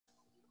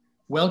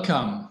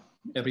Welcome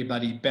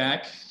everybody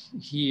back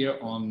here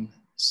on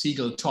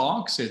Segal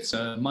Talks. It's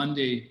a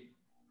Monday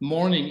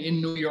morning in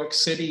New York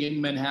City,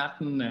 in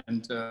Manhattan,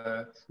 and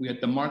we're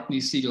at the Martin E.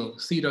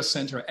 Segal Theater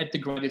Center at the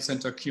Graduate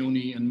Center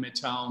CUNY in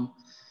Midtown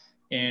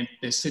and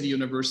the City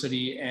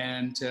University.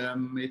 And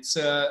it's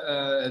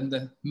in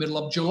the middle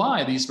of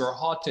July. These were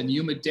hot and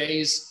humid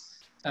days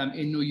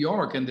in New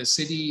York, and the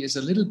city is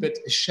a little bit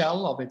a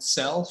shell of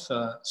itself.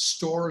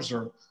 Stores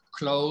are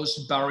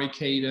closed,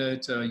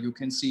 barricaded. You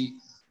can see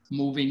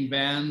moving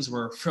vans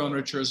where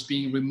furniture is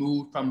being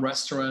removed from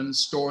restaurants,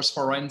 stores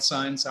for rent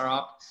signs are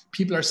up.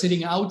 People are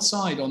sitting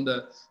outside on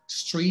the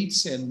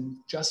streets and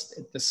just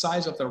at the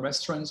size of the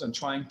restaurants and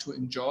trying to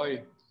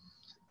enjoy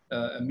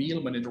a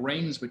meal when it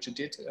rains, which it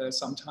did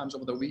sometimes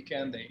over the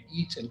weekend. They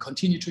eat and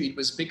continue to eat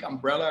with big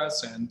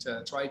umbrellas and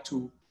try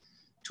to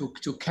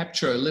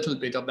capture a little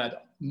bit of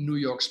that New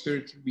York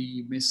spirit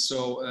we miss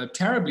so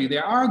terribly.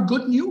 There are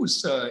good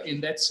news in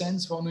that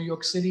sense for New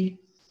York City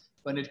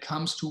when it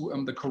comes to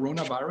the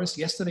coronavirus.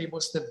 Yesterday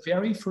was the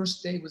very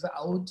first day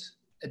without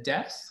a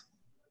death,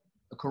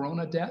 a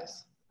corona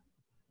death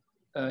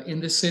in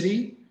the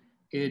city.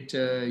 It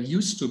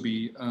used to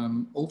be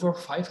over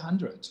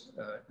 500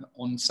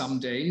 on some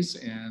days.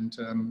 And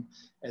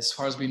as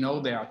far as we know,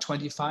 there are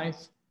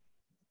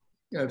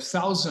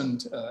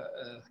 25,000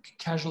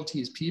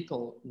 casualties,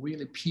 people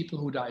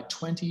who died,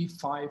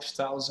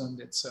 25,000.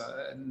 It's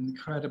an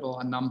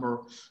incredible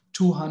number,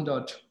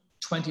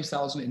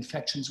 220,000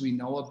 infections we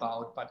know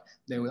about, but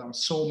there are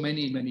so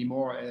many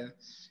more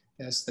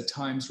as the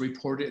Times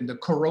reported in the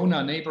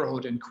Corona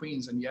neighborhood in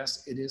Queens. And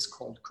yes, it is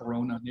called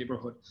Corona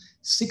neighborhood.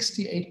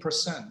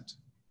 68%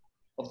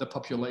 of the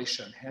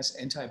population has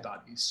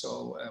antibodies.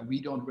 So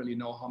we don't really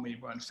know how many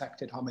were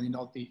infected, how many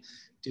not. The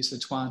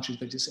disadvantaged,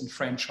 the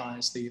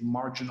disenfranchised, the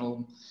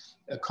marginal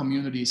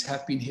communities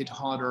have been hit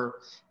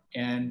harder.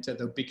 And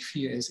the big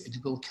fear is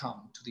it will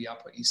come to the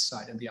Upper East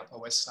Side and the Upper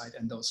West Side,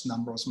 and those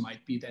numbers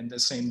might be then the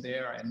same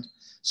there. And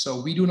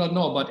so we do not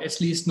know, but at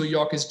least New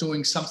York is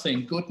doing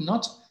something good.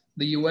 Not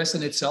the US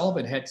in itself.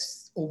 It had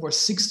over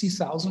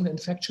 60,000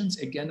 infections.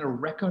 Again, a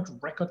record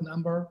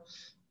number.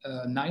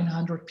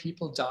 900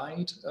 people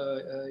died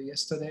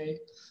yesterday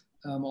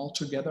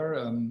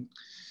altogether.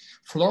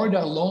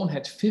 Florida alone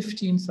had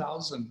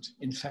 15,000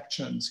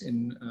 infections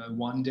in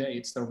one day.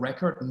 It's the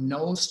record.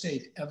 No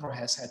state ever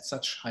has had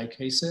such high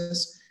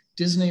cases.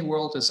 Disney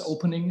World is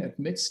opening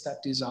amidst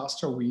that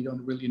disaster. We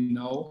don't really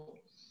know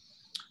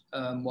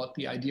what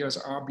the ideas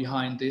are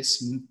behind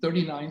this.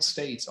 39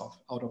 states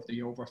out of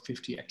the over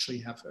 50 actually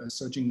have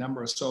surging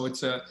numbers. So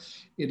it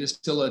is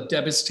still a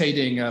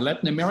devastating.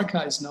 Latin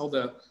America is now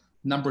the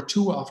number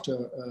 2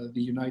 after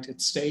the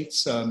United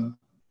States.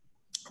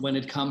 When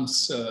it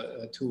comes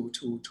to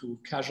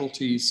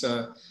casualties,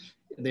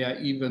 they are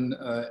even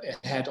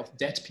ahead of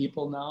dead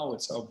people now.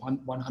 It's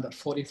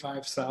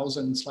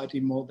 145,000, slightly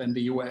more than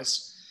the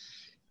US.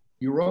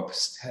 Europe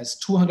has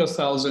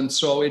 200,000.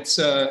 So it's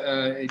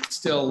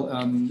still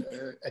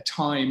a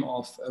time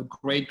of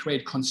great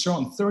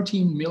concern.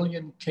 13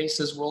 million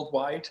cases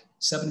worldwide,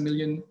 7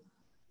 million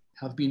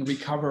have been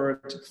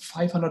recovered,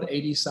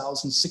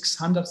 580,000,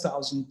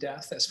 600,000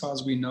 deaths as far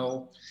as we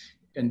know.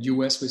 And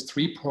US with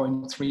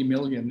 3.3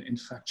 million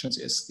infections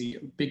is the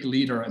big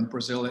leader, and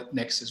Brazil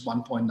next is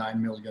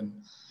 1.9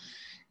 million.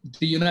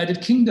 The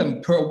United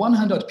Kingdom per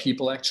 100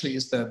 people actually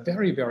is the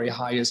very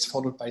highest,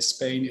 followed by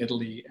Spain,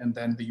 Italy, and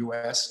then the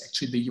US.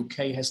 Actually, the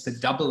UK has the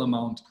double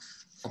amount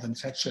of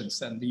infections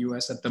than the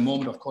US at the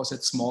moment. Of course,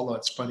 it's smaller,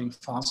 it's spreading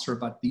faster,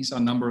 but these are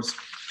numbers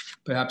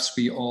perhaps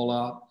we all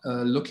are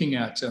looking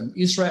at.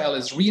 Israel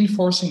is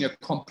reinforcing a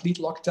complete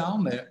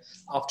lockdown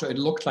after it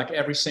looked like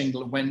everything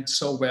went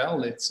so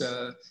well. It's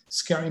a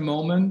scary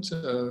moment.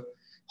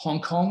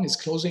 Hong Kong is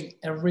closing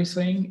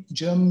everything.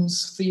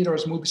 Gyms,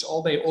 theaters, movies,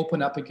 all they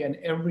open up again.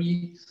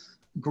 Every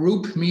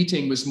group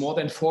meeting with more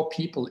than 4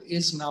 people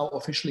is now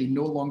officially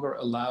no longer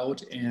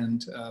allowed.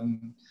 And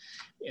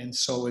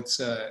so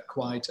it's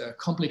quite a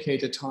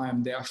complicated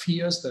time. There are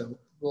fears. The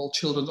World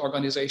Children's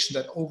Organization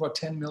that over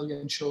 10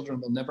 million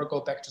children will never go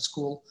back to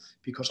school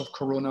because of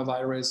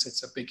coronavirus.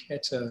 It's a big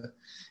hit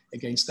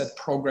against that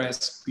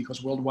progress,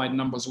 because worldwide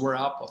numbers were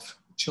up of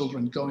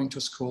children going to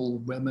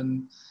school,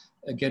 women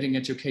getting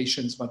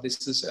educations, but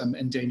this is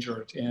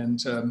endangered. And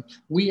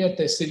we at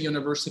the City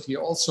University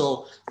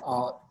also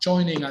are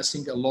joining, I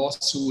think, a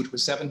lawsuit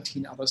with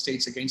 17 other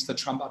states against the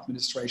Trump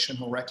administration,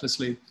 who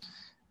recklessly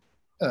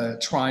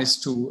tries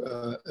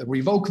to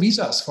revoke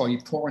visas for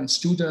foreign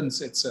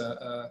students. It's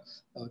a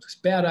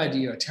bad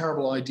idea, a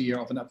terrible idea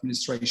of an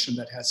administration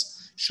that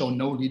has shown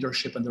no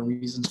leadership, and the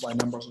reasons why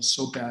numbers are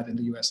so bad in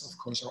the US, of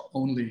course, are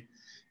only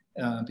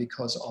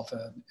because of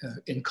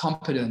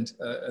incompetent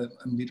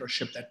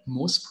leadership that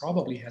most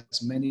probably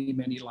has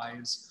many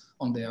lives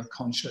on their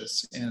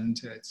conscience.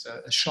 And it's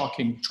a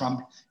shocking.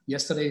 Trump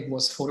yesterday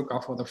was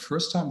photographed for the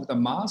first time with a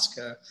mask.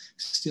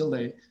 Still,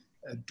 they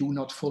do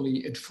not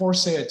fully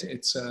enforce it.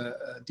 It's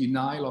a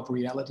denial of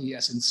reality,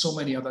 as in so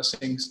many other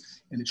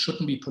things, and it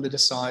shouldn't be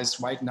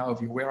politicized. Right now,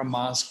 if you wear a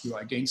mask, you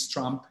are against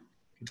Trump.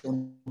 you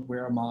don't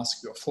wear a mask,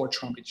 you're for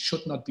Trump. It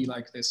should not be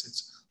like this.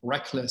 It's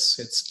reckless,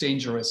 it's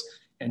dangerous,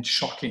 and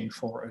shocking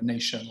for a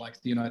nation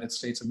like the United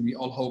States. I mean, we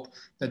all hope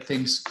that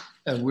things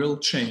will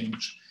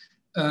change.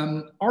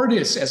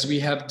 Artists, as we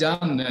have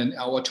done in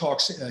our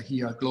talks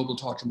here, global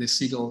talks in the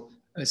Segal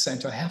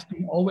Center, have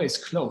been always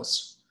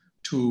close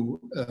to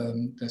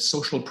the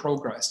social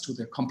progress, to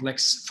the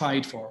complex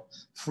fight for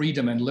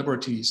freedom and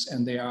liberties.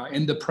 And they are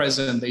in the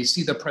present, they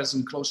see the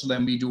present closer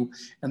than we do,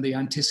 and they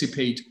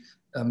anticipate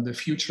the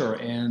future.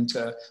 And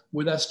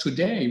with us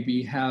today,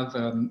 we have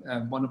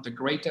one of the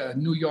great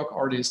New York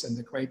artists and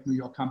the great New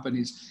York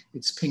companies.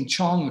 It's Ping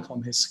Chong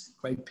from his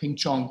great Ping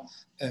Chong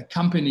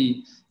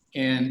Company.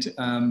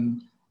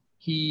 And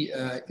he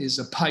is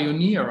a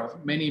pioneer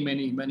of many,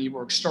 many, many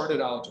works.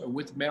 Started out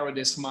with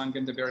Meredith Monk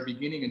in the very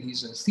beginning, and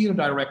he's a theater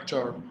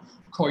director,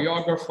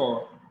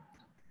 choreographer,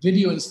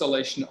 video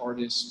installation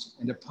artist,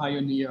 and a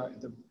pioneer in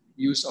the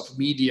use of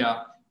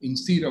media in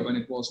theater when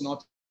it was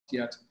not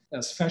yet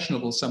as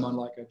fashionable. Someone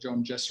like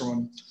John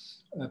Jesseron.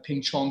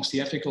 Ping Chong's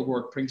theatrical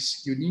work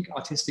brings unique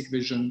artistic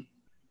vision,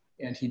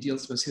 and he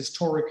deals with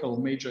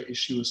historical major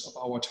issues of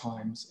our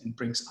times and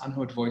brings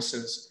unheard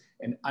voices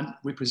and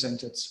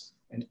unrepresented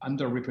and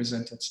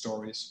underrepresented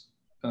stories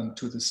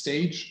to the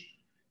stage,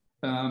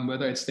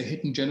 whether it's the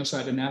hidden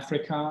genocide in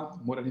Africa,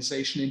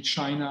 modernization in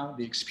China,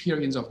 the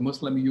experience of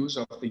Muslim use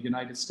of the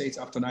United States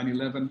after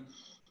 9/11,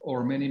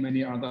 or many,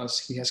 many others.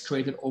 He has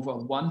created over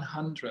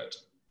 100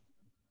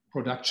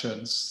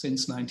 productions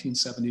since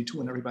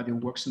 1972, and everybody who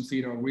works in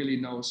theater really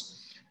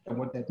knows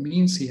what that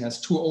means. He has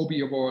 2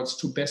 Obie Awards,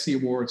 2 Bessie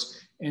Awards,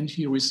 and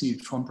he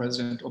received from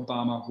President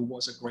Obama, who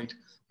was a great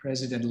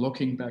president.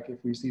 Looking back,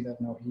 if we see that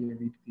now here,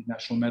 the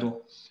National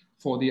Medal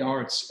for the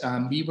Arts.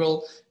 We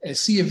will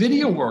see a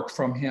video work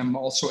from him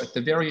also at the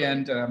very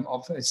end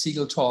of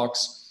Segal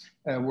Talks,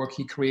 work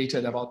he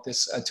created about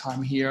this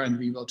time here, and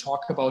we will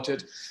talk about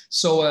it.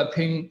 So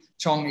Ping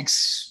Chong,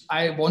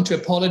 I want to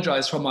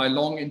apologize for my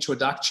long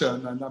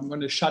introduction, and I'm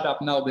going to shut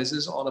up now. This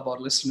is all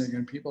about listening,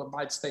 and people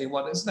might say,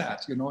 what is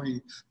that? You know,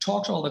 he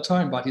talks all the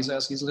time, but he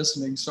says he's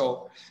listening.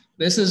 So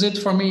this is it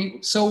for me.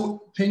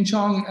 So Ping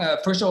Chong,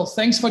 first of all,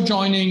 thanks for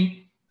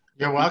joining.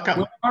 You're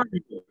welcome.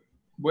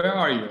 Where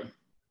are you?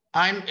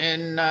 I'm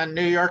in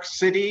New York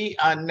City,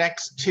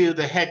 next to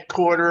the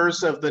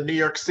headquarters of the New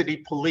York City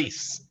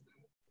Police.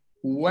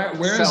 Where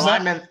is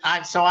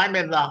that? I'm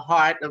in the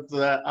heart of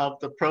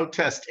the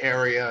protest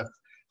area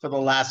for the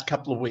last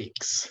couple of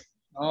weeks.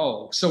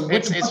 Oh, so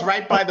it's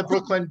right by the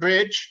Brooklyn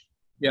Bridge.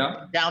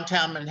 Yeah.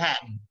 Downtown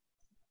Manhattan.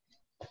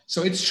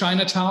 So it's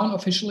Chinatown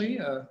officially?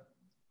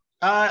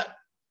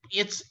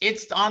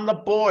 It's on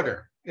the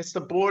border. It's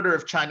the border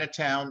of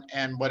Chinatown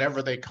and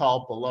whatever they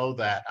call below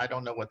that. I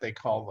don't know what they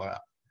call the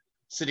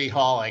City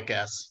Hall, I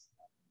guess.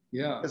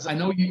 Yeah, I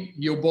know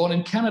you're born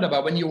in Canada,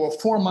 but when you were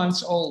 4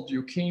 months old,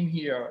 you came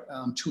here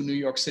to New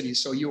York City.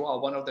 So you are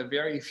one of the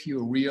very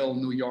few real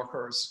New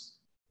Yorkers.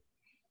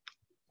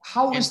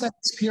 How was that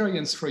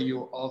experience for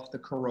you of the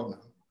corona?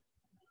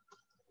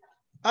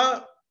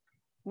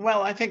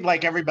 Well, I think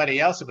like everybody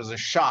else, it was a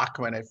shock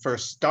when it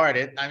first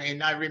started. I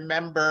mean, I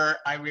remember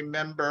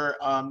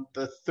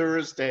the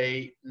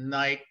Thursday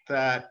night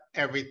that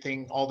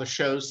all the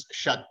shows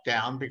shut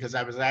down, because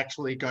I was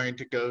actually going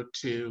to go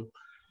to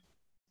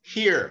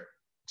here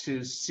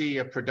to see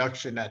a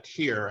production at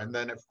here. And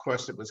then of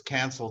course it was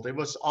canceled. It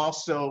was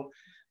also,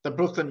 the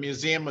Brooklyn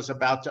Museum was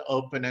about to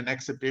open an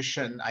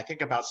exhibition, I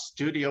think about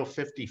Studio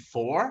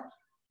 54.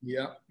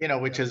 Yeah. You know,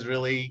 which is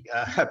really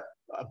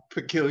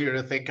peculiar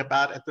to think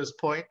about at this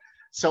point.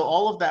 So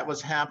all of that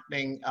was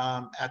happening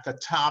at the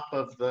top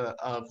of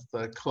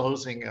the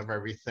closing of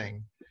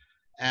everything.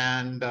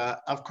 And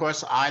of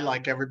course, I,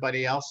 like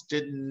everybody else,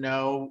 didn't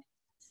know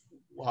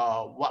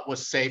what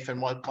was safe and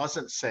what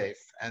wasn't safe.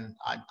 And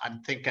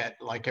I'm thinking,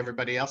 like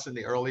everybody else in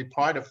the early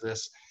part of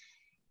this,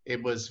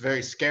 it was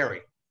very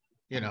scary,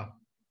 you know.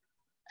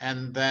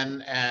 And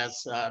then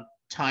as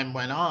time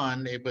went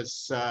on, it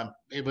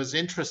was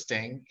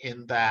interesting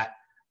in that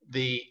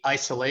the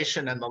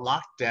isolation and the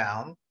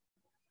lockdown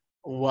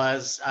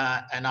was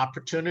an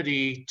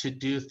opportunity to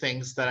do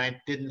things that I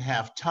didn't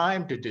have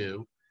time to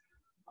do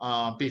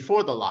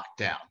before the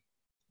lockdown,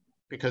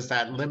 because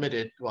that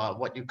limited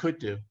what you could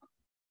do.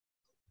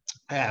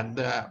 And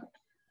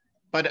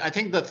but I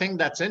think the thing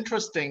that's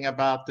interesting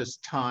about this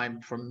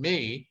time for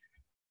me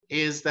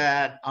is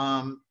that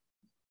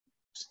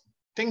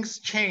things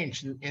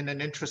change in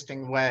an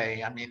interesting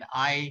way. I mean,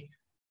 I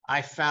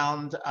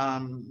found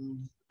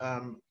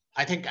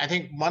I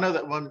think one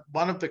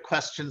of the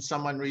questions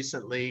someone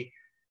recently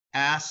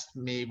asked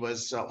me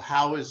was,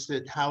 how is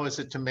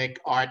it to make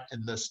art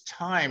in this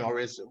time, or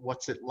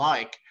what's it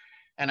like?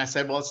 And I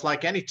said, well, it's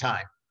like any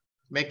time.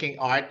 Making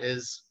art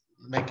is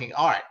making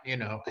art, you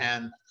know.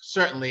 And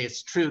certainly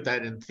it's true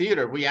that in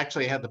theater we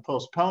actually had to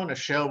postpone a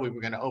show we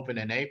were going to open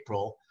in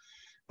April,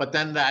 but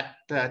then that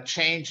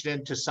changed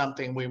into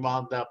something we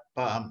wound up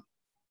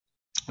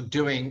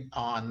doing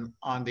on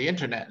the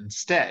internet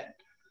instead.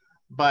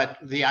 But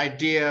the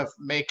idea of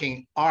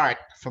making art,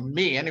 for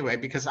me anyway,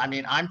 because I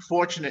mean, I'm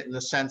fortunate in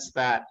the sense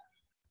that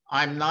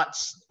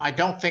I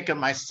don't think of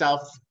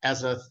myself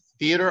as a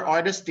theater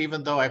artist,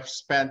 even though I've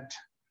spent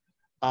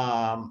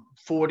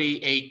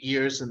 48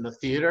 years in the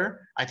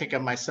theater. I think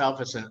of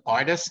myself as an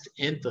artist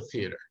in the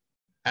theater,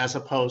 as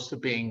opposed to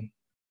being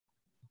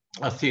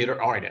a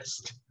theater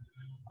artist,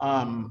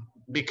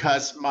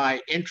 because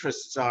my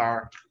interests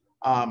are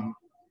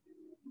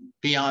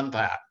beyond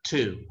that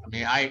too. I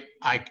mean, I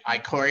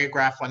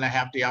choreograph when I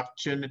have the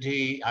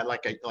opportunity.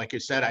 Like you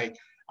said,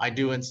 I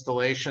do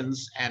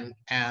installations, and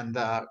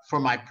for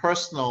my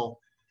personal,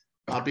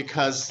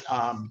 because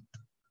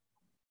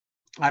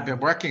I've been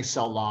working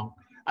so long,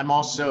 I'm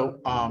also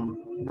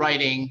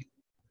writing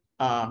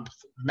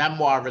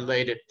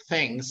memoir-related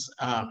things.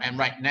 And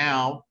right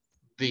now,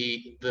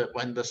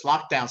 when this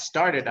lockdown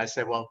started, I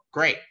said, well,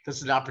 great, this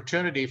is an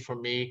opportunity for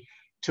me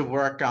to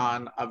work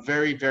on a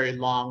very, very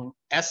long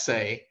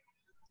essay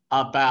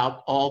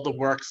about all the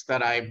works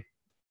that I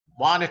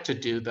wanted to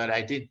do that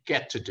I didn't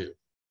get to do.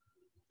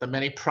 The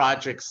many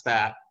projects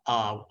that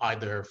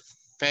either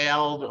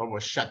failed or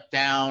were shut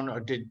down or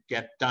didn't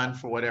get done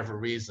for whatever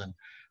reason.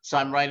 So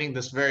I'm writing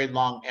this very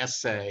long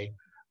essay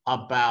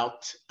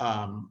about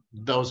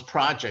those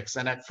projects.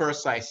 And at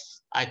first I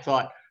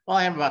thought, well,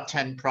 I have about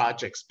 10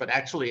 projects, but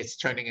actually it's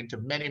turning into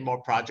many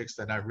more projects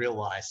than I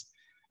realized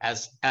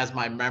as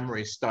my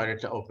memory started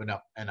to open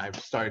up and I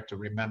started to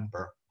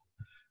remember.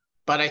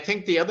 But I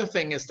think the other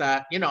thing is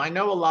that, you know, I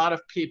know a lot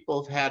of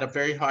people have had a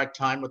very hard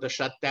time with the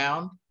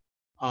shutdown.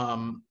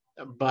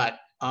 But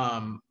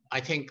I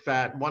think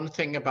that one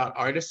thing about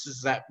artists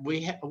is that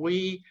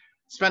we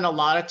spend a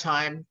lot of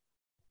time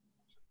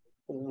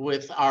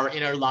with our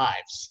inner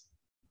lives,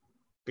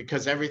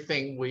 because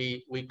everything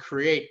we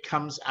create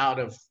comes out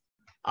of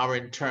our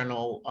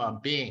internal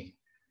being.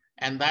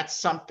 And that's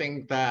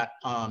something that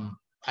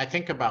I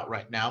think about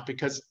right now,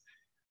 because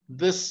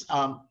this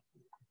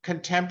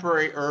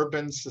contemporary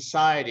urban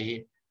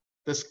society,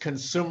 this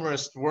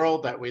consumerist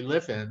world that we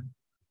live in,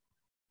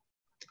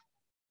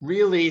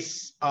 really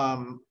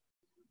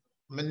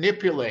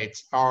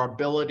manipulates our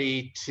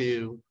ability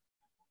to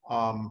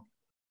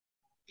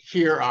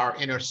hear our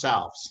inner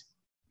selves.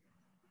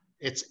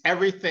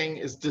 Everything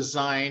is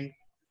designed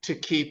to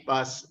keep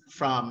us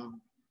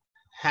from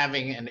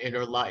having an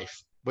inner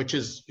life, which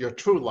is your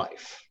true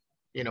life,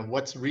 you know,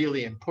 what's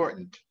really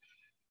important.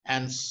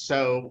 And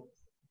so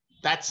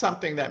that's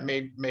something that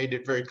made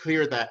it very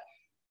clear that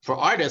for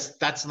artists,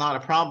 that's not a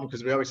problem,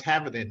 because we always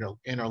have an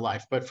inner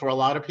life. But for a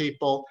lot of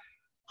people,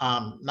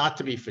 not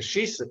to be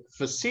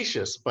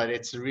facetious, but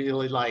it's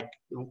really like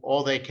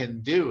all they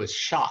can do is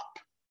shop.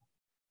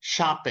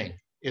 Shopping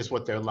is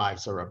what their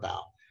lives are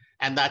about.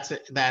 And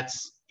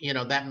that's you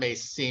know, that may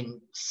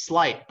seem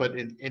slight, but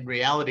in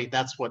reality,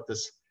 that's what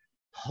this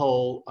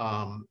whole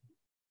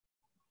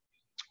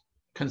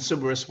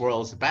consumerist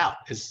world is about,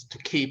 is to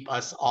keep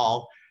us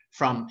all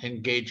from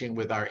engaging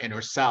with our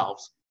inner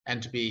selves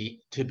and to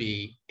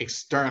be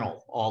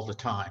external all the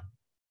time.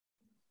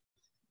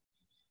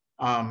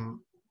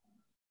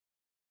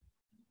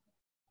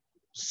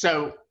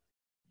 So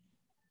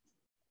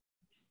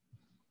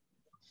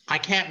I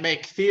can't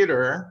make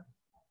theater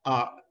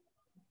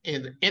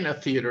in a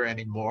theater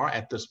anymore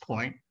at this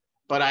point,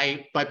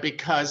 but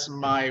because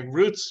my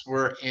roots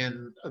were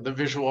in the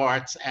visual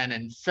arts and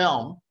in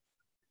film,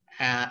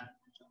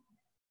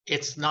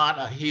 it's not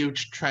a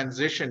huge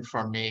transition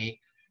for me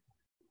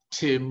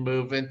to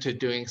move into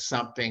doing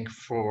something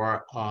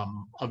for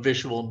a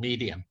visual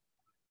medium.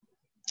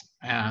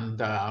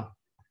 And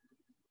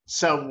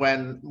so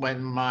when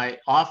my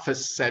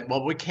office said,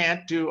 well, we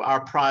can't do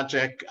our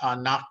project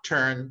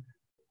Nocturne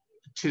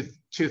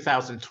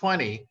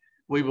 2020,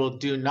 we will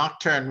do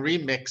Nocturne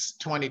Remix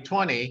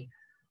 2020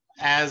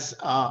 as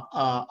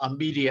a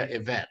media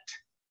event.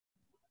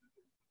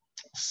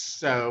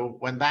 So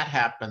when that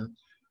happened,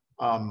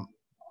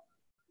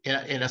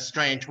 in a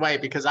strange way,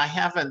 because I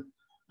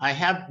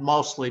have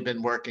mostly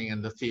been working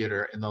in the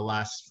theater in the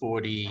last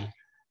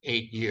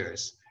 48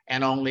 years.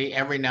 And only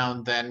every now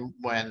and then,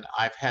 when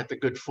I've had the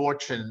good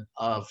fortune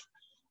of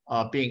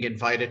being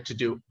invited to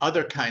do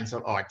other kinds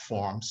of art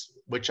forms,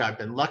 which I've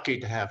been lucky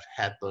to have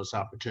had those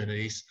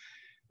opportunities.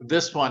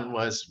 This one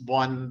was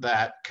one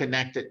that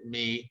connected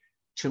me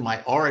to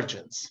my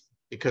origins,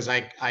 because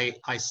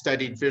I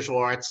studied visual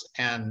arts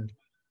and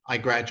I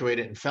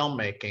graduated in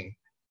filmmaking.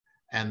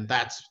 And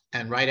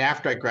right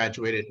after I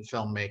graduated in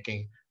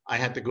filmmaking, I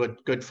had the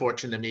good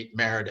fortune to meet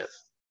Meredith.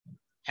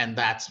 And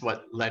that's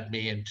what led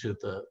me into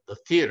the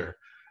theater.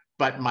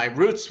 But my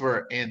roots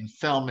were in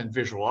film and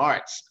visual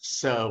arts.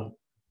 So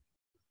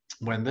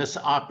when this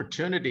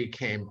opportunity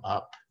came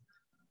up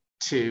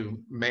to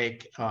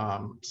make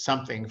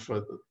something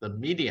for the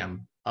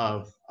medium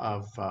of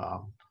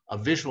a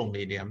visual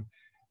medium,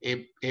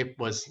 it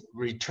was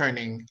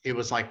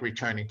like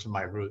returning to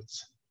my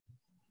roots.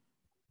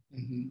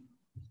 Mm-hmm.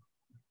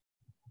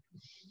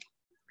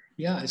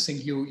 Yeah, I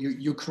think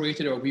you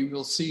created, or we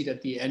will see it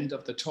at the end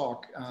of the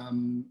talk.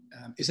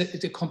 Is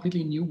it a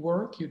completely new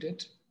work you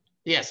did?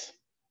 Yes.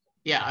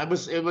 Yeah, it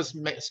was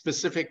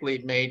specifically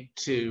made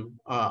to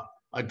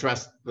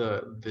address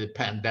the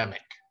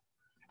pandemic.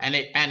 and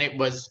it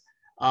was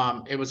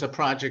a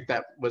project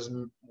that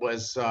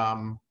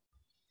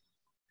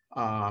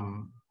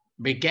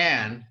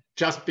began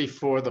just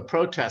before the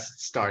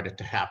protests started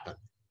to happen.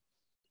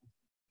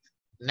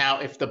 Now,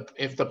 if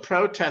the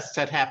protests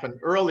had happened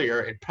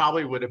earlier, it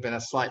probably would have been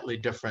a slightly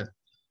different.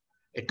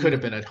 It could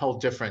have been a whole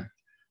different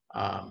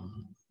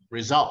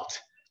result.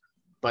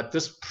 But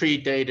this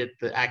predated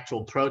the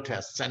actual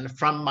protests. And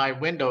from my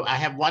window, I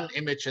have one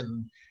image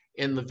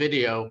in the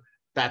video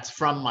that's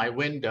from my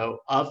window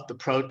of the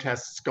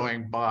protests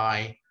going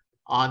by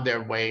on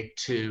their way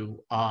to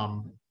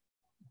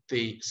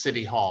the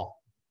city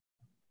hall,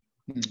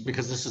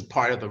 because this is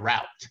part of the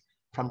route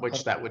from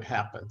which that would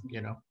happen,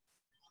 you know.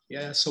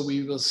 Yeah, so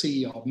we will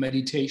see a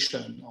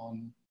meditation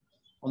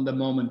on the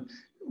moment.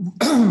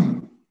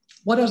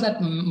 What does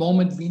that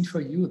moment mean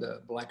for you,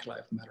 the Black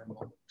Lives Matter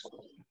moment?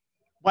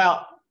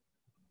 Well,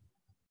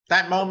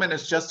 that moment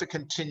is just a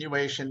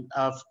continuation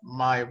of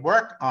my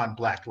work on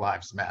Black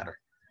Lives Matter.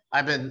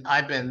 I've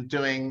been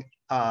doing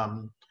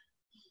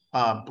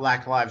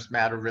Black Lives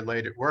Matter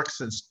related work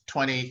since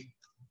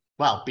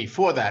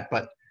before that,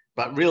 but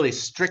really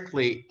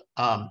strictly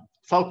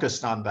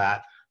focused on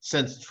that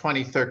since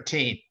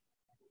 2013,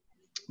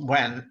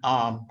 when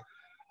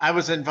I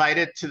was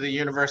invited to the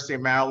University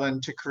of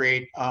Maryland to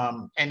create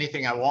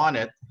anything I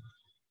wanted.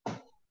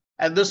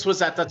 And this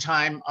was at the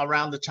time,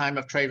 around the time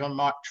of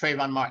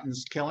Trayvon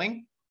Martin's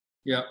killing.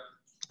 Yeah.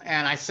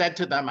 And I said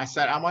to them, I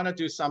want to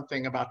do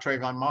something about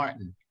Trayvon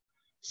Martin.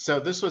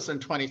 So this was in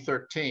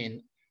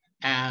 2013,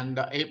 and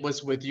it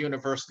was with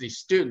university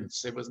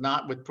students. It was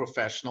not with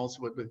professionals,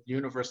 but with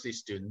university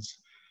students.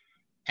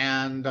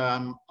 And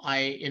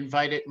I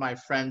invited my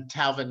friend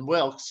Talvin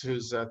Wilkes,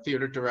 who's a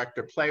theater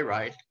director,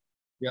 playwright,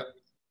 yeah,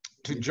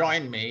 to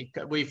join me.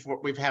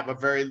 We've have a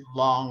very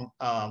long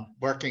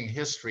working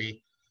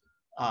history,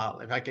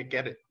 if I could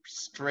get it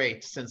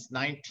straight, since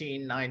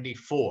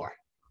 1994.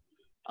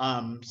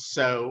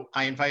 So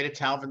I invited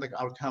Talvin to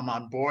come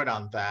on board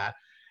on that,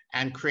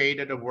 and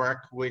created a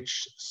work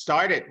which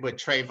started with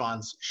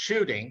Trayvon's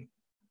shooting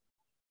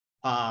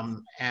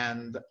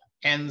and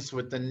ends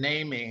with the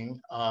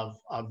naming of,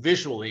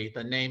 visually,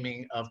 the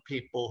naming of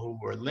people who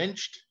were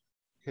lynched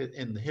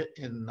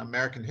in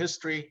American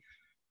history,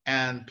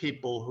 and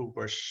people who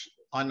were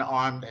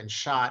unarmed and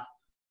shot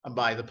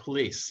by the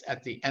police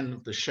at the end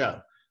of the show.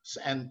 So,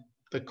 and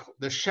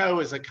the show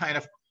is a kind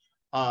of,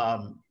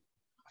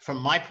 from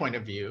my point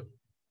of view,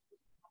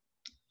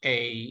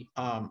 a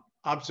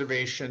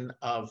observation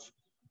of,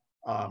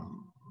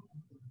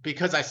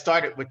 because I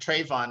started with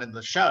Trayvon in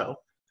the show,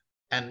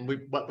 and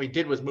what we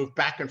did was move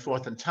back and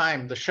forth in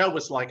time. The show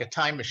was like a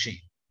time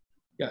machine.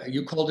 Yeah,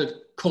 you called it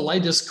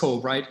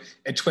kaleidoscope, right?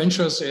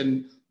 Adventures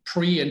in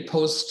pre and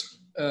post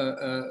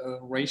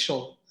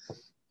racial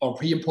or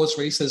pre and post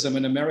racism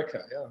in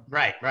America. Yeah.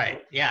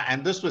 Right. Yeah,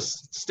 and this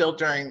was still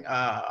during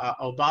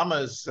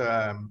Obama's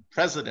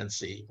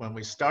presidency when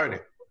we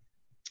started.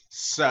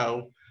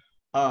 So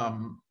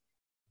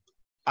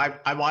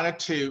I wanted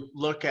to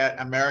look at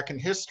American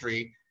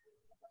history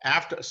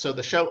after. So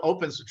the show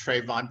opens with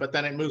Trayvon, but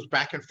then it moves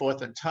back and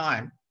forth in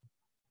time,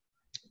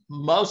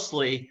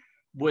 mostly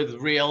with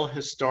real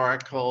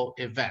historical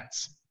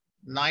events.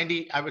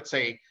 I would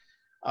say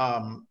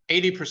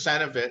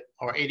 80% of it,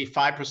 or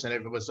 85%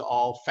 of it, was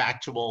all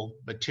factual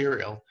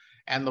material.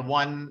 And the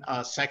one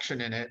section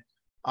in it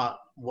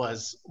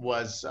was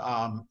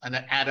an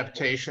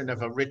adaptation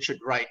of a Richard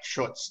Wright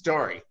short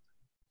story,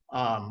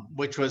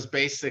 which was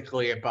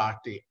basically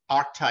about the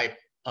archetype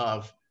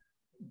of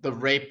the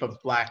rape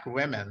of Black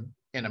women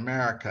in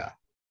America.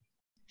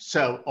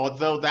 So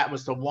although that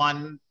was the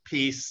one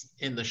piece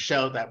in the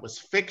show that was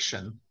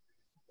fiction,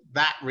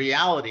 that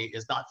reality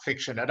is not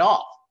fiction at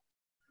all.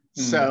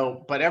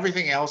 So, but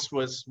everything else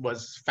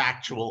was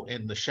factual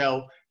in the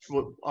show,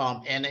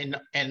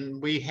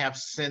 and we have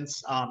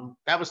since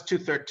that was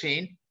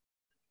 2013.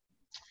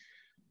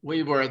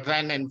 We were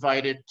then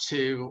invited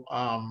to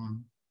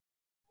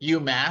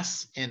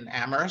UMass in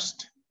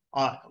Amherst.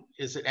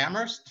 Is it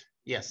Amherst?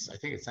 Yes, I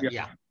think it's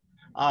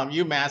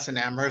UMass in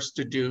Amherst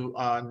to do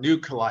a new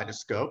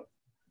Kaleidoscope,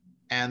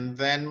 and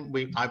then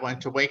I went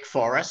to Wake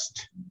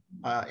Forest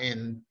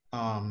in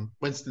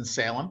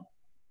Winston-Salem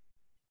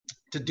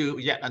to do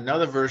yet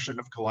another version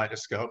of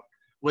Kaleidoscope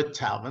with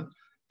Talvin.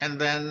 And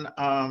then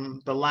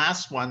the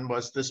last one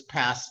was this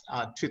past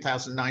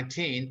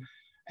 2019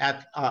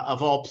 at,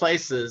 of all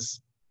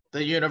places,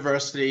 the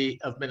University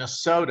of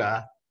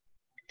Minnesota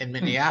in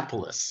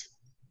Minneapolis.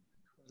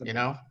 You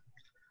know,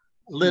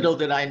 little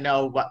did I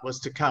know what was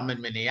to come in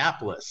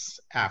Minneapolis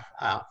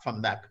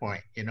from that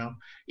point, you know.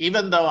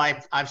 Even though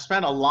I've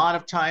spent a lot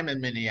of time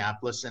in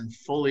Minneapolis and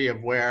fully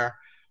aware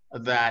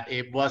that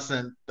it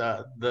wasn't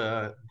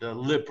the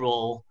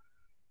liberal,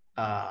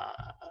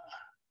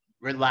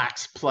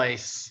 relaxed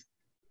place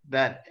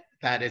that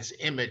its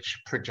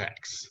image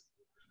projects.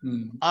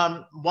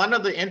 One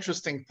of the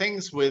interesting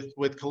things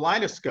with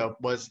Kaleidoscope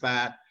was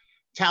that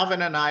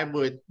Talvin and I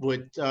would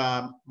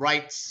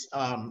write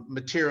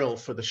material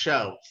for the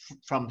show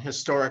from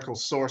historical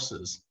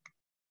sources,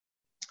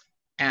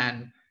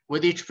 and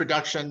with each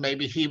production,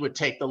 maybe he would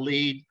take the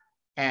lead.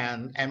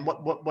 And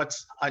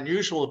what's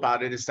unusual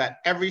about it is that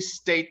every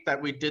state that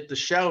we did the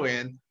show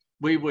in,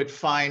 we would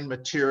find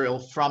material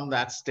from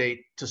that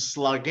state to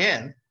slug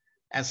in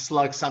and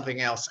slug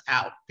something else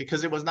out.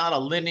 Because it was not a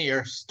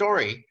linear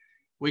story,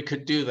 we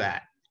could do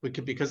that. We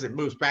could, because it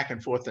moves back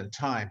and forth in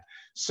time.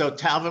 So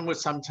Talvin would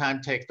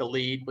sometimes take the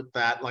lead with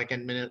that, like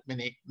in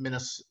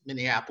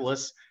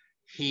Minneapolis,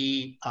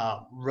 he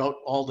wrote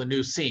all the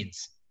new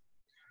scenes.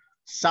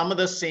 Some of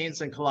the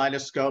scenes in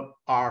Kaleidoscope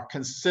are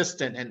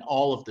consistent in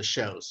all of the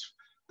shows.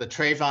 The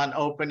Trayvon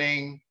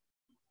opening,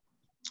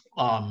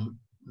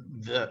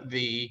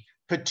 the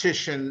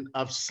petition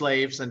of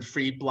slaves and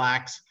freed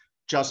Blacks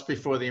just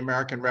before the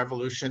American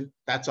Revolution,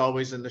 that's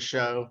always in the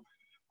show.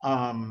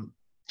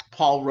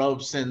 Paul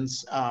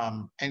Robeson's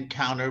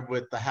encounter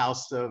with the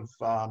House of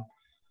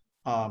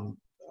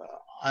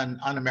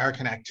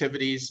Un-American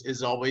Activities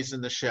is always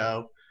in the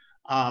show.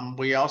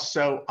 We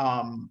also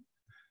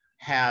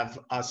have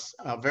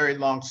a very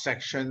long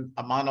section,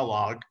 a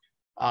monologue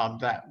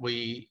that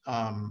we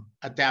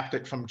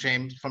adapted from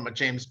a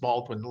James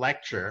Baldwin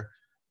lecture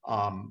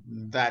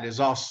that is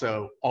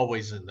also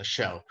always in the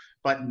show.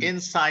 But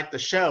inside the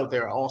show,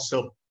 there are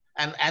also,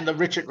 and the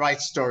Richard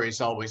Wright story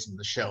is always in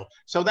the show.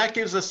 So that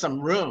gives us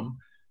some room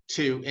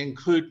to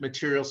include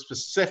material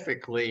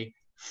specifically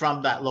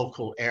from that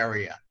local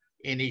area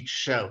in each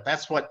show.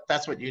 That's what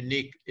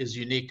is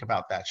unique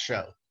about that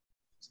show.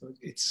 So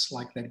it's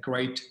like that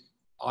great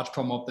art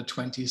form of the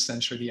 20th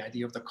century, the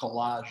idea of the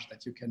collage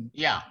that you can.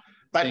 Yeah,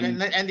 but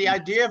and the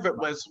idea of it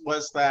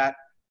was that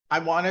I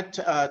wanted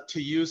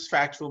to use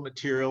factual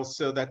material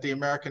so that the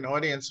American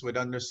audience would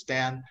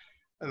understand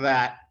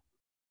that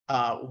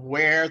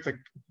why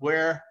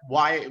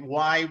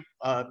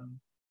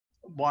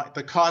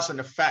the cause and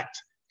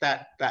effect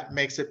that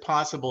makes it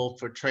possible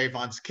for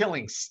Trayvon's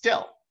killing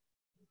still.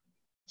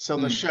 So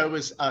the show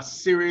is a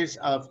series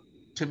of,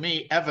 to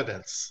me,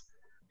 evidence,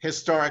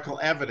 historical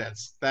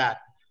evidence that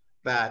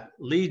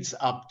leads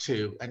up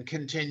to and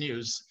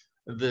continues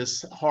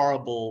this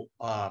horrible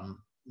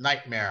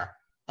nightmare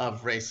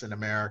of race in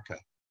America.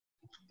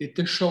 Did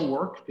the show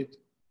work?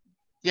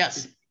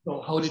 Yes.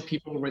 So how did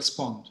people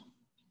respond?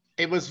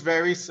 It was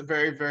very,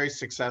 very, very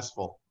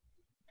successful.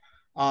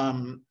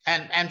 And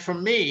for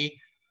me,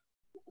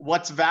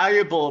 what's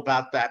valuable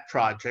about that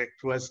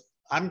project was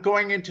I'm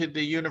going into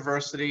the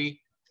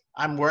university,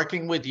 I'm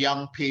working with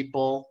young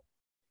people,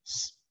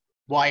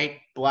 white,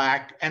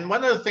 Black, and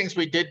one of the things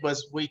we did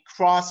was we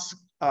cross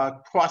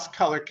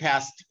color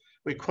cast,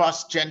 we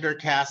cross gender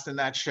cast in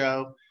that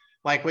show.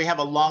 Like we have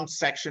a long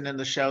section in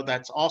the show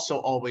that's also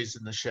always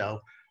in the show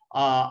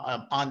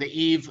on the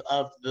eve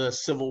of the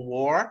Civil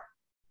War,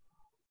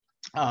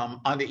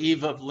 on the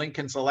eve of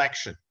Lincoln's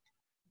election.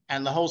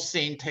 And the whole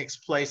scene takes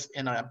place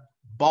in a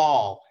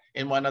ball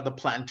in one of the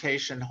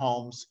plantation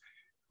homes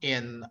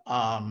in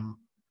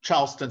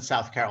Charleston,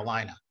 South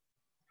Carolina.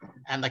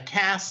 And the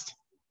cast,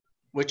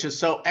 which is,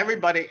 so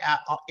everybody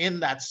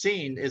in that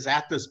scene is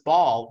at this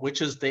ball,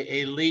 which is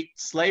the elite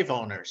slave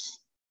owners.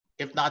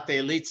 If not the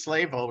elite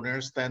slave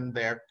owners, then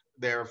they're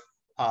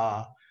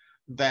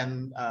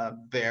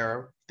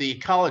the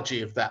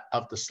ecology of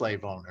the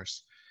slave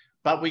owners.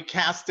 But we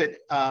cast it,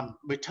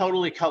 we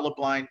totally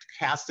colorblind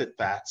casted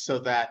that so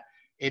that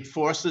it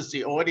forces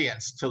the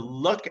audience to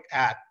look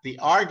at the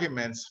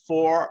arguments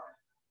for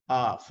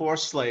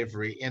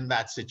slavery in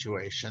that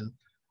situation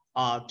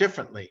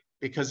differently.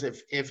 Because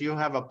if you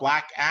have a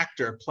Black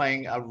actor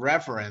playing a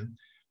reverend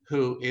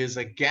who is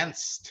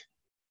against,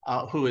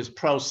 who is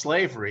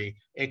pro-slavery,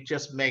 it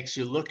just makes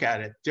you look at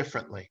it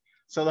differently.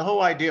 So the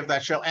whole idea of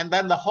that show, and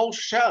then the whole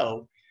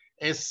show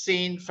is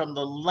seen from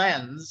the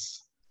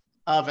lens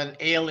of an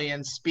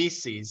alien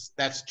species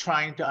that's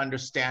trying to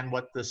understand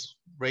what this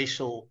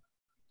racial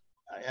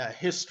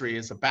history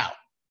is about.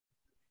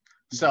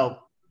 So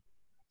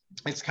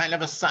it's kind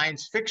of a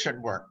science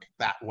fiction work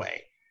that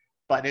way,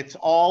 but it's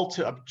all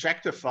to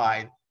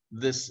objectify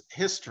this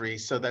history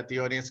so that the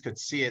audience could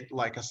see it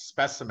like a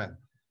specimen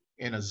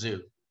in a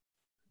zoo.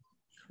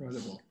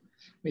 Incredible.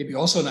 Maybe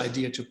also an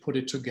idea to put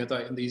it together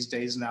in these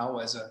days now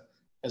as a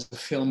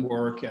film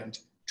work and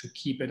to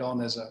keep it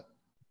on as a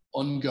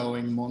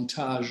ongoing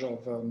montage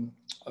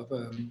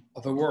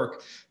of a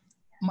work.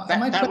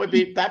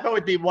 That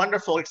would be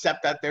wonderful,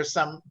 except that there's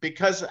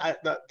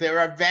there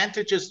are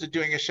advantages to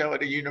doing a show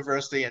at a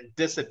university and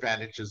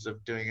disadvantages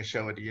of doing a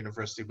show at a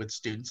university with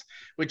students,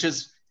 which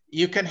is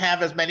you can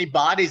have as many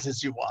bodies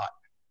as you want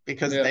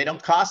because they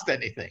don't cost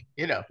anything,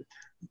 you know.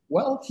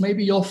 Well,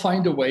 maybe you'll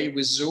find a way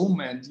with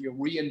Zoom and you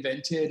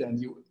reinvent it and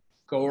you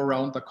go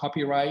around the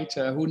copyright.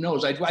 Who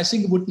knows? I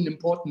think it would be an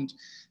important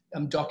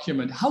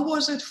document. How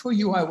was it for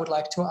you, I would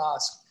like to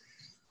ask?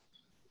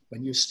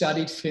 When you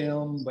studied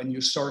film, when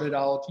you started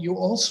out, you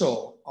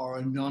also are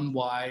a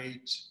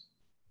non-white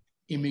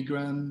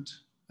immigrant,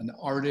 an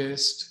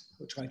artist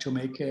who tried to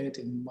make it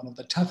in one of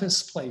the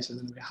toughest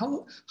places.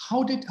 How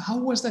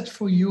was that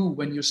for you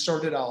when you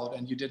started out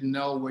and you didn't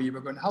know where you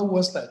were going? How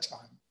was that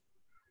time?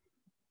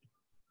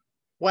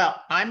 Well,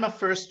 I'm a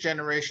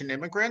first-generation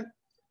immigrant.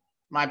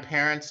 My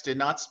parents did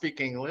not speak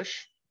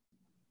English.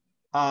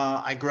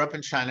 I grew up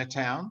in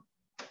Chinatown.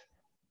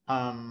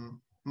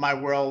 My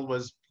world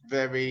was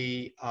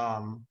very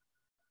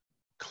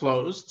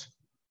closed,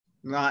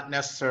 not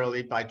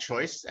necessarily by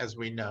choice, as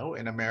we know.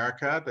 In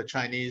America, the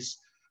Chinese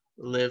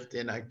lived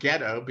in a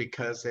ghetto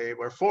because they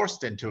were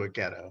forced into a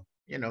ghetto.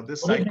 You know,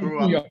 this I grew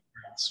up.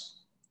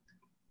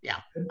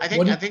 Yeah, I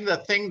think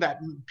the thing that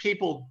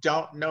people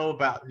don't know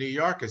about New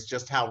York is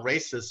just how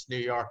racist New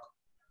York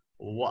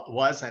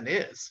was and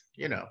is.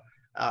 You know,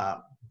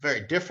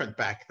 very different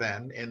back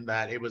then in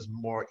that it was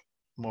more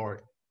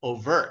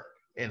overt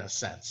in a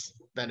sense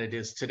than it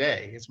is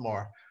today. It's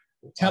more.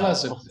 Tell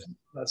us a bit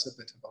about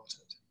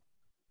it.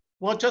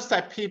 Well, just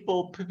that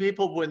people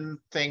wouldn't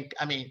think.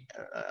 I mean,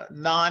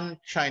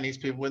 non-Chinese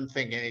people wouldn't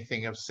think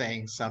anything of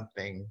saying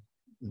something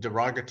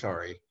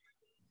derogatory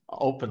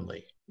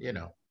openly. You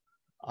know.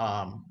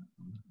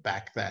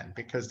 Back then,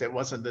 because there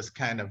wasn't this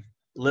kind of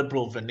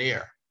liberal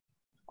veneer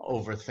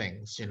over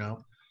things, you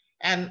know.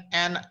 And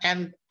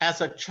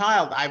as a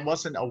child, I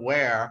wasn't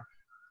aware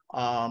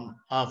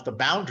of the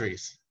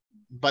boundaries,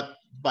 but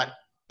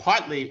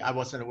partly I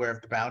wasn't aware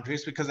of the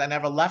boundaries because I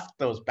never left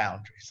those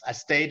boundaries. I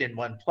stayed in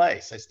one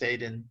place. I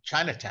stayed in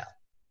Chinatown,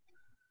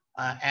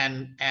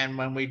 and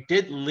when we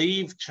did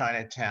leave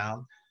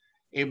Chinatown,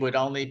 it would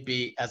only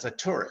be as a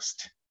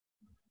tourist.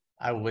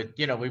 We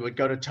would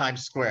go to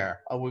Times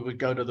Square, or we would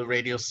go to the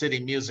Radio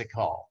City Music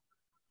Hall,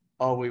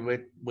 or we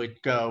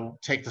would go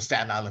take the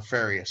Staten Island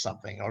Ferry or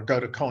something, or go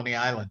to Coney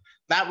Island.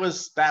 That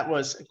was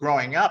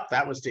growing up.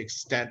 That was the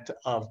extent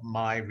of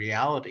my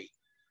reality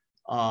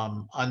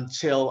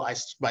until I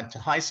went to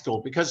high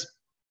school. Because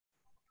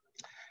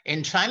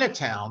in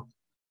Chinatown,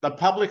 the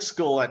public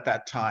school at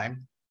that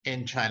time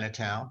in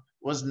Chinatown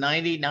was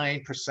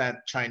 99%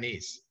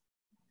 Chinese.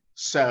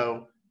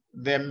 So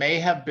there may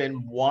have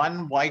been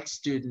one white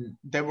student.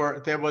 There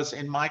was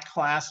in my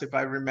class, if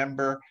I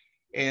remember,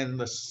 in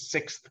the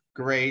 6th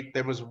grade,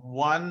 there was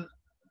one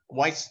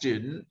white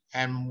student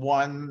and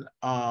one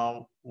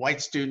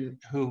white student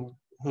who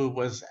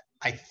was,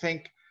 I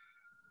think,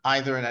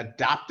 either an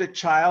adopted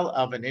child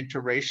of an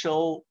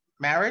interracial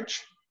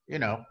marriage, you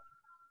know.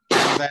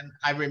 And then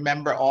I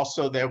remember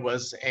also there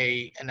was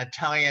an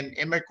Italian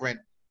immigrant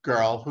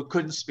girl who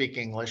couldn't speak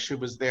English, who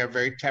was there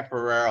very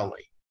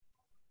temporarily.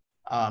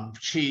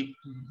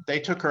 They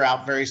took her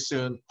out very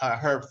soon,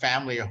 her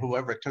family or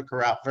whoever took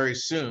her out very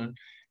soon,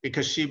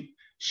 because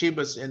she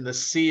was in the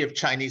sea of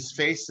Chinese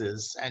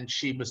faces and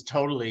she was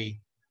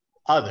totally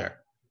other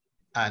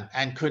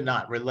and could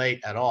not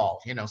relate at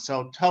all, you know,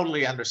 so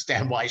totally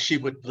understand why she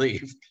would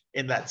leave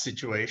in that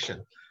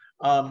situation.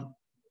 And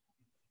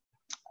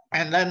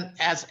then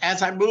as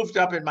I moved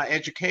up in my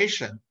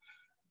education,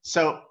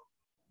 so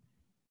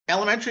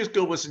elementary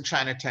school was in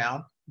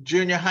Chinatown,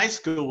 junior high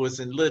school was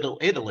in Little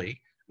Italy,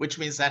 which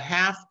means that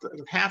half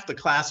the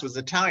class was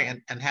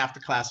Italian and half the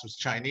class was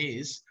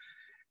Chinese.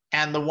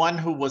 And the one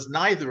who was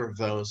neither of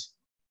those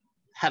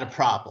had a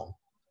problem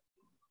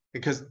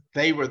because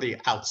they were the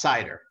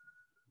outsider,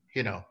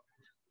 you know.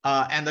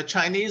 And the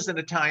Chinese and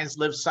Italians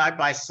lived side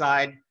by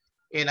side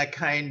in a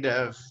kind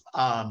of,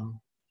 how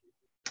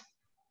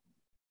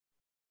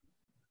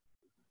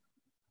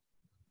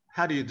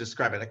do you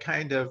describe it? A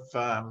kind of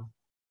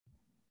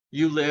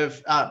you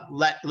live,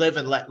 live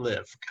and let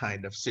live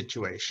kind of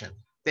situation.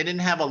 They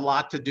didn't have a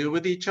lot to do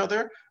with each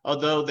other,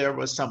 although there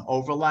was some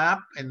overlap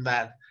in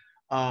that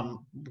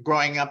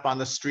growing up on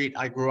the street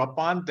I grew up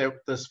on,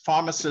 the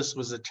pharmacist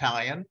was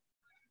Italian.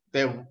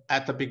 There,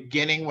 at the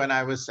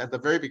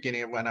very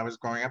beginning when I was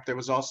growing up, there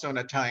was also an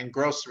Italian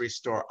grocery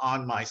store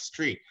on my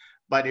street,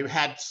 but it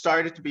had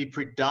started to be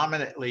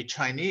predominantly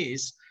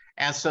Chinese.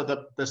 And so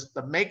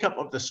the makeup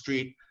of the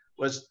street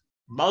was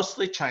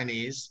mostly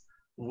Chinese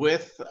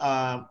with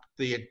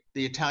the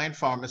Italian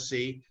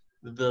pharmacy,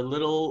 the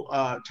little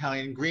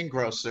Italian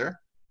greengrocer,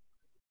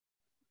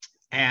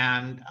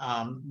 and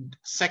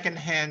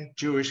secondhand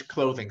Jewish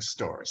clothing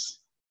stores.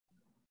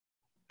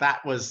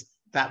 That was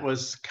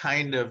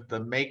kind of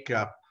the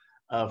makeup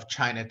of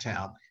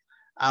Chinatown.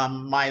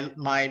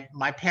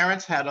 My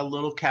parents had a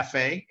little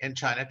cafe in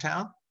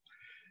Chinatown,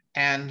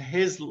 and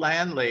his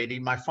landlady,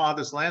 my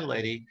father's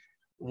landlady,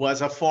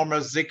 was a former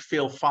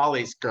Ziegfeld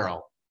Follies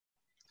girl,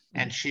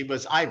 and she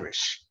was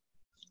Irish.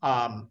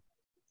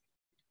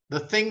 The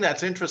thing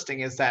that's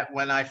interesting is that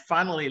when I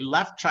finally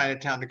left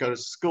Chinatown to go to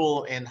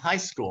school in high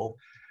school,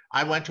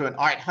 I went to an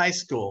art high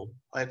school.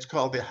 It's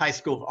called the High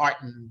School of Art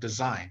and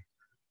Design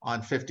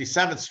on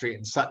 57th Street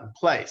in Sutton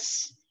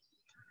Place.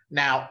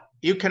 Now,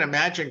 you can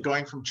imagine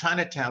going from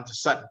Chinatown to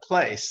Sutton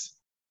Place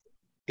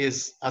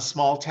is a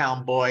small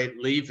town boy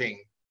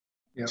leaving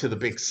to the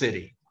big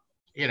city,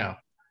 you know.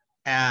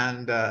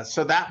 And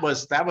so that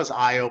was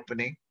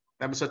eye-opening.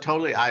 That was a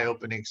totally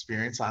eye-opening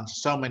experience on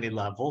so many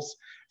levels.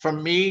 For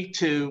me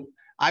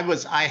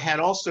I had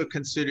also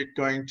considered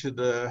going to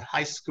the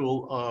High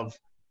School of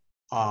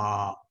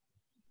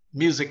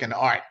Music and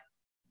Art,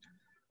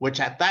 which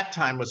at that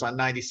time was on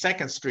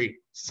 92nd Street,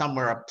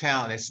 somewhere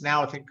uptown. It's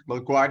now, I think,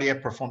 LaGuardia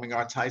Performing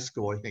Arts High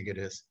School, I think it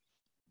is.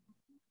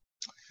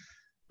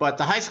 But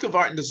the High School of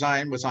Art and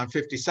Design was on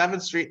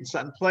 57th Street in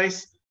Sutton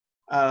Place.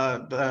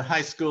 The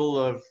High School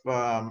of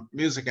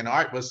Music and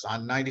Art was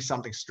on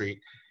 90-something Street.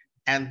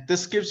 And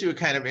this gives you a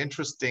kind of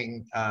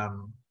interesting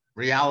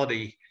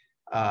reality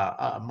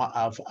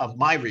of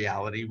my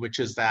reality, which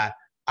is that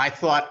I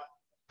thought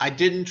I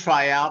didn't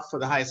try out for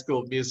the High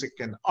School of Music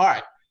and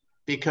Art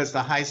because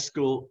the High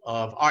School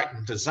of Art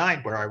and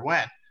Design, where I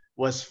went,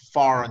 was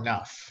far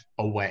enough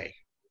away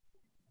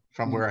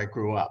from where I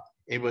grew up.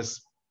 It was,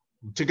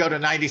 to go to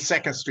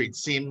 92nd Street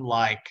seemed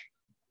like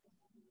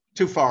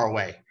too far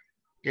away,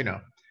 you know.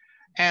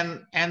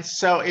 And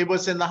so it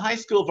was in the High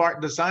School of Art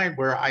and Design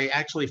where I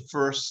actually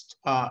first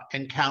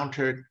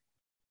encountered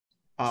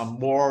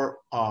more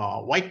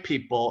white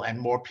people and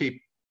more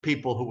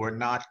people who were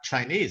not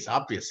Chinese,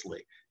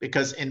 obviously.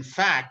 Because in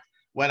fact,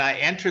 when I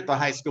entered the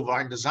High School of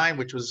Art and Design,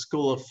 which was a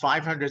school of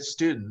 500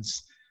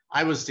 students,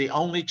 I was the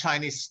only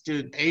Chinese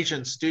student,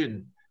 Asian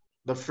student,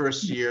 the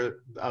first year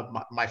of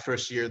my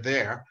first year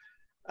there.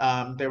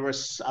 There were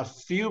a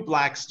few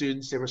Black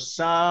students. There were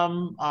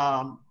some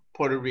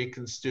Puerto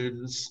Rican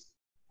students.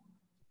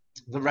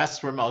 The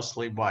rest were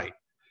mostly white.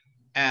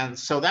 And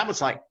so that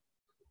was like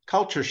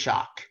culture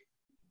shock.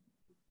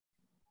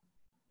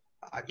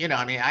 You know,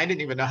 I mean, I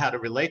didn't even know how to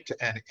relate to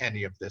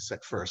any of this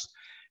at first.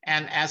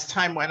 And as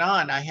time went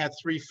on, I had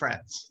 3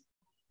 friends.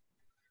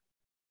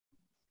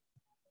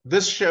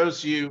 This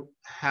shows you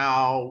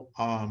how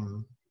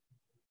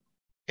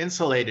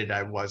insulated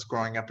I was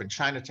growing up in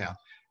Chinatown.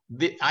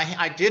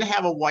 I did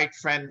have a white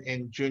friend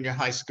in junior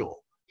high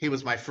school. He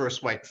was my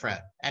first white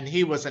friend, and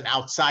he was an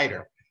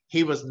outsider.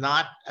 He was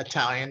not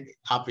Italian,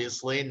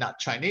 obviously, not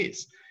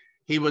Chinese.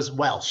 He was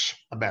Welsh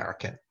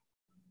American.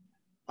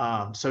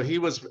 So he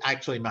was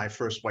actually my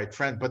first white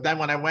friend. But then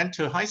when I went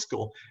to high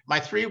school, my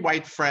 3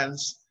 white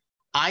friends,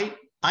 I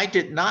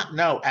did not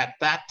know at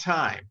that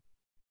time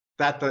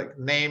that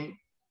the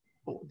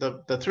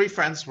 3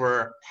 friends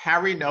were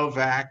Harry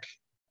Novak,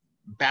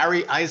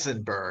 Barry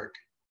Eisenberg,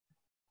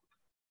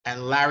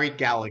 and Larry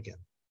Galligan.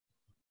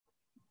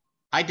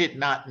 I did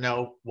not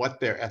know what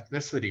their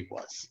ethnicity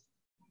was.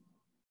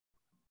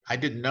 I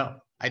didn't know.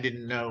 I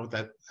didn't know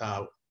that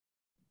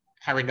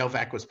Harry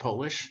Novak was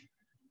Polish,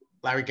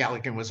 Larry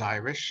Galligan was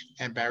Irish,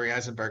 and Barry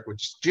Eisenberg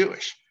was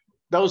Jewish.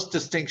 Those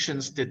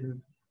distinctions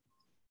didn't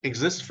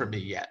exist for me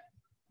yet.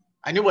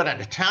 I knew what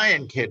an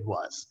Italian kid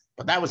was,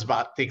 but that was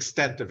about the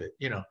extent of it,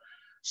 you know.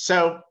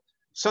 So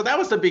that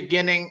was the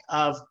beginning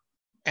of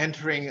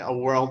entering a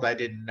world I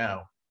didn't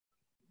know,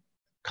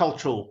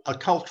 a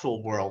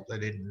cultural world I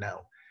didn't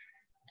know.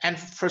 And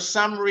for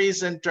some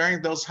reason,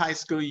 during those high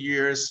school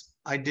years,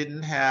 I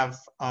didn't have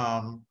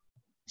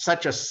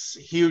such a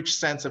huge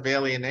sense of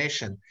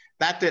alienation.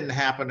 That didn't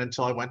happen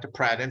until I went to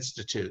Pratt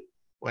Institute,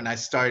 when I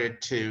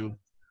started to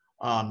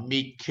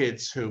meet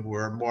kids who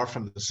were more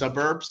from the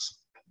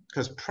suburbs.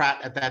 Because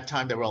Pratt, at that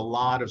time, there were a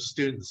lot of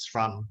students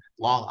from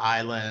Long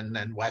Island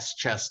and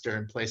Westchester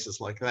and places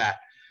like that.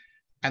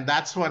 And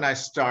that's when I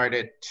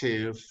started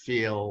to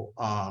feel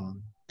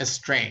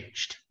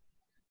estranged.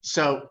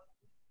 So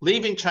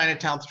leaving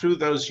Chinatown through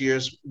those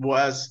years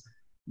was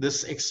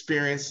this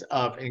experience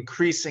of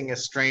increasing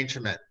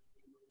estrangement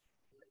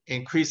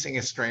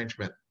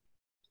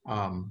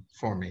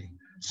for me.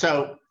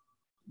 So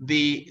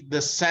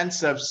the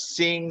sense of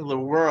seeing the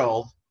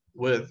world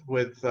with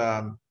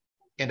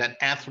in an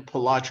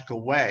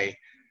anthropological way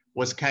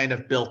was kind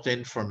of built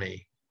in for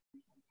me.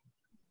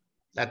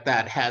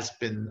 That has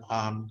been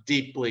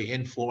deeply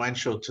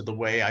influential to the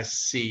way I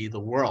see the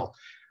world.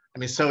 I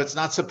mean, so it's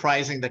not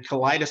surprising that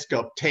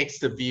Kaleidoscope takes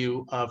the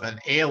view of an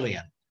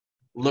alien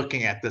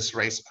looking at this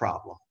race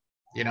problem,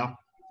 you know?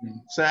 Mm-hmm.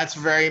 So that's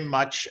very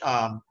much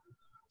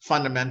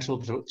fundamental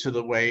to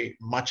the way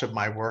much of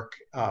my work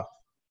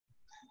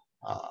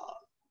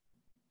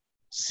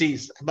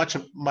sees, much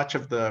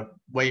of the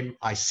way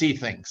I see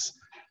things.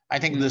 I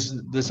think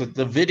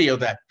the video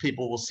that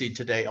people will see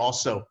today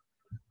also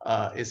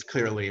is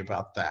clearly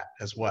about that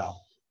as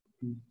well.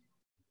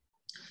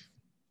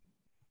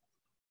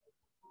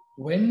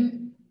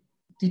 When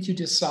did you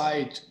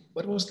decide,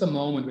 what was the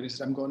moment when you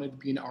said, I'm going to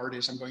be an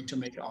artist, I'm going to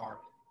make art?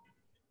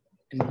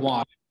 And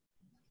why?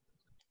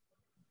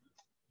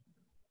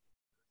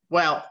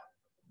 Well,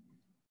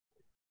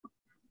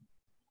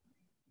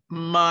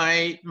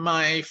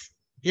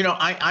 you know,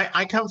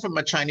 I come from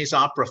a Chinese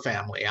opera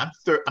family. I'm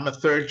a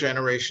 3rd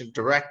generation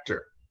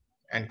director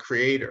and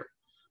creator.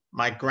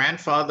 My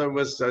grandfather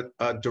was a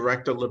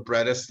director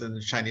librettist in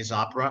the Chinese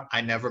opera. I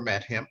never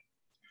met him.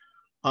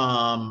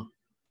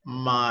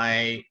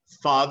 My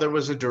father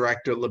was a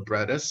director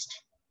librettist.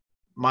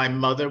 My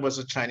mother was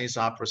a Chinese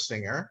opera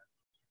singer.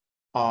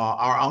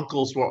 Our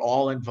uncles were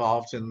all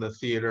involved in the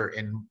theater,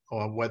 in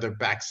whether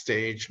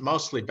backstage,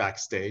 mostly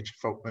backstage,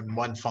 in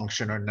one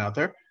function or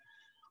another.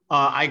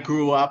 I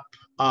grew up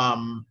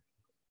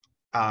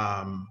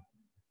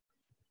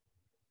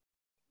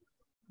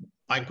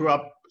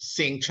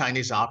seeing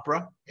Chinese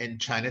opera in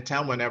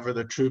Chinatown whenever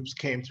the troops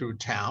came through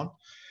town.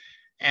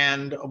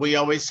 And we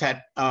always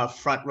had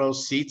front row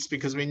seats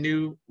because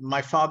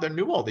my father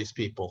knew all these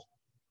people,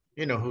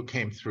 you know, who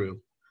came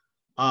through.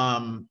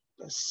 But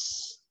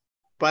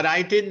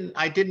I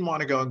didn't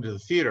want to go into the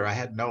theater. I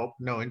had no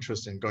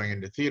interest in going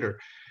into theater.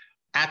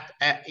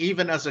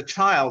 Even as a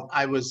child,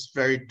 I was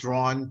very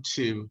drawn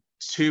to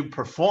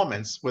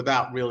performance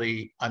without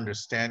really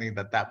understanding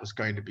that that was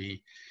going to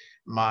be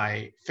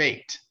my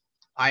fate.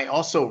 I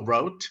also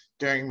wrote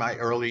during my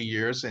early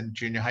years in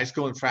junior high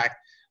school. In fact,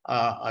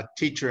 a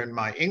teacher in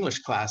my English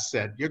class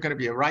said, "You're going to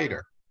be a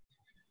writer."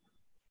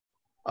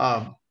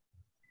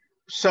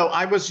 So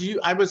I was,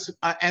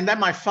 and then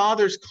my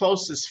father's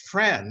closest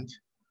friend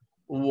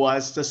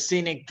was the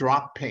scenic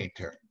drop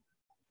painter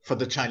for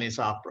the Chinese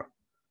opera.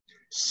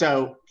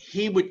 So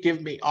he would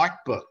give me art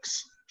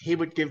books. He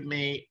would give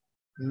me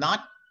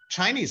not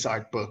Chinese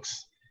art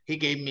books. He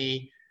gave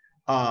me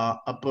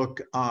a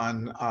book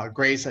on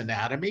Gray's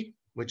Anatomy,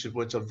 which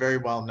was a very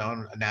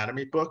well-known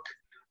anatomy book.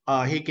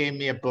 He gave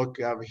me a book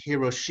of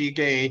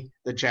Hiroshige,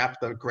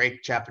 the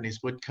great Japanese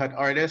woodcut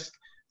artist,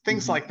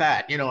 things like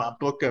that, you know, a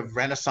book of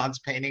Renaissance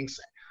paintings.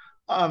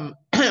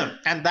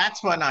 And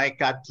that's when I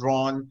got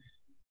drawn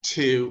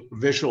to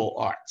visual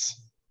arts.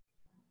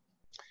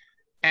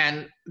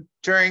 And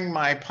during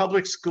my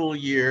public school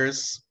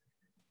years,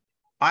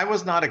 I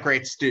was not a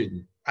great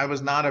student. I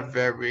was not a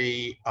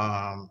very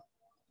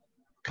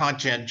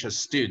conscientious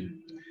student,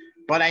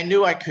 but I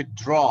knew I could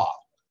draw.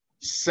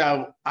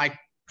 So I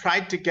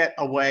tried to get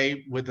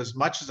away with as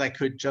much as I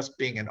could just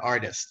being an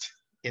artist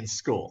in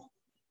school.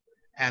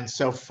 And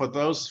so for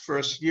those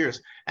first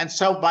years, and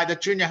so by the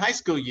junior high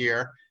school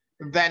year,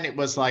 then it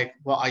was like,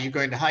 well, are you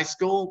going to high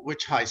school?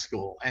 Which high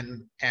school?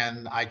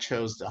 And I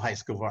chose the High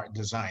School of Art and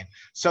Design.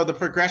 So the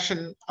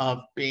progression of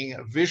being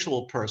a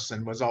visual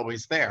person was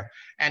always there.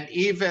 And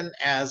even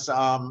as,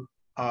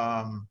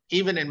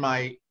 even in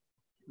my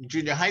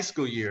junior high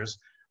school years,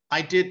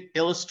 I did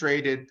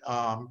illustrated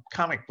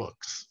comic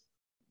books.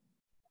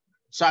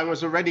 So I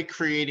was already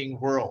creating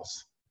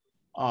worlds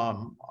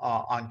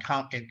in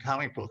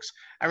comic books.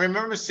 I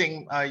remember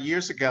seeing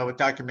years ago a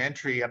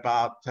documentary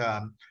about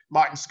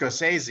Martin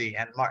Scorsese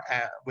and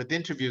with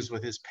interviews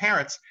with his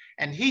parents,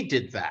 and he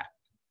did that.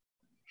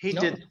 He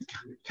did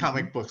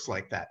comic books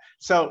like that.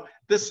 So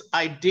this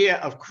idea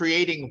of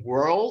creating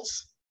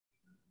worlds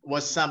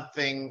was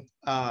something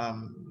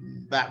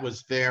that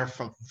was there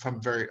from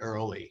very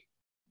early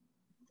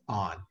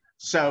on.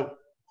 So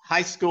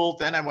high school,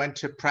 then I went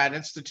to Pratt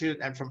Institute,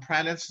 and from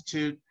Pratt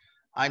Institute,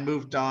 I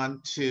moved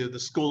on to the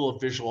School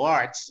of Visual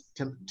Arts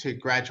to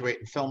graduate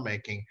in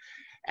filmmaking.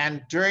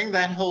 And during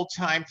that whole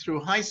time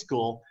through high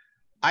school,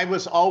 I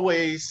was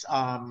always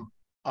a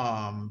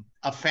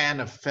fan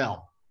of film.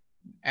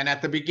 And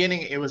at the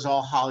beginning, it was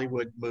all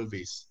Hollywood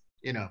movies,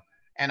 you know,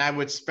 and I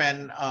would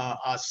spend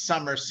a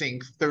summer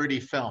seeing 30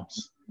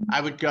 films.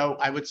 I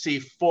would see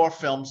 4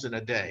 films in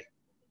a day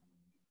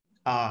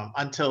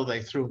until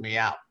they threw me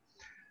out.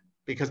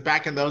 Because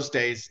back in those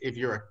days, if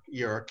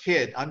you're a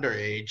kid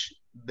underage,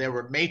 there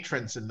were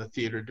matrons in the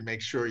theater to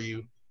make sure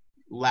you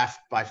left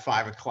by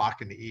 5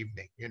 o'clock in the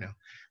evening, you know.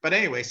 But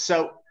anyway,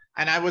 so,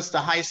 and I was the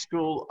high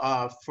school,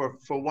 for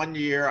 1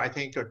 year, I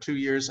think, or 2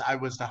 years, I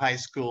was the high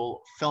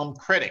school film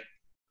critic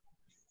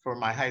for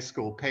my high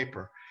school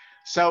paper.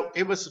 So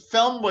it was,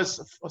 film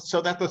was, so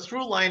that the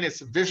through line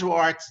is visual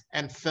arts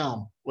and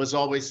film was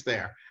always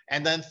there.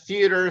 And then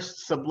theater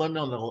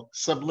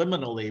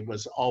subliminally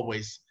was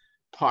always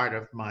part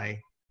of my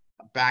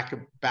back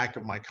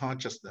of my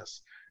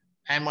consciousness.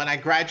 And when I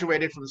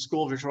graduated from the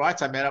School of Visual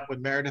Arts, I met up with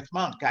Meredith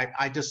Monk.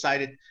 I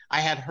decided, I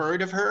had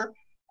heard of her.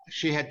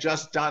 She had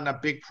just done a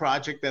big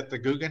project at the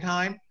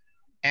Guggenheim,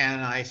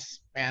 and I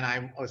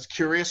was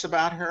curious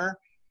about her.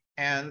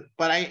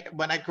 But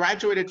when I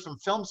graduated from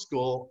film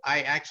school,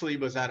 I actually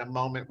was at a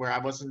moment where I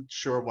wasn't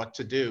sure what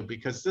to do,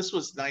 because this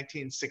was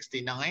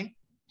 1969.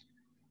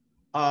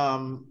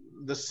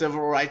 The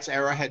civil rights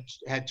era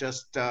had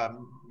just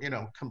you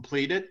know,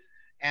 completed.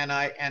 And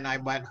I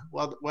went,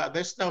 well,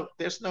 there's no,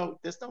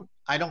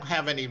 I don't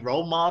have any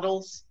role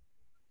models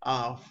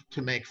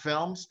to make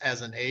films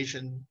as an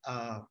Asian,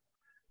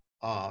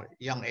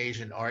 young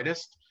Asian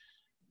artist.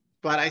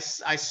 But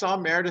I saw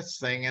Meredith's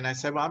thing, and I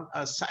said, well,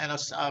 a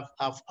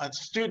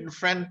student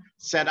friend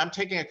said, I'm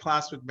taking a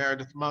class with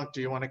Meredith Monk.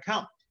 Do you want to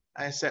come?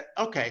 I said,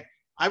 okay.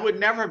 I would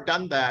never have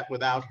done that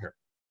without her.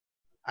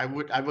 I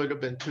would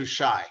have been too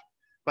shy.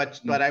 But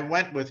I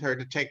went with her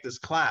to take this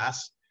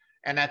class.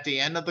 And at the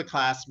end of the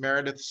class,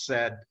 Meredith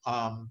said,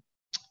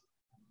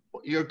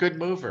 you're a good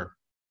mover.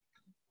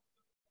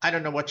 I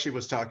don't know what she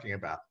was talking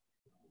about.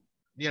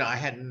 You know, I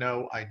had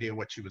no idea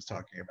what she was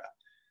talking about.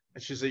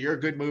 And she said, you're a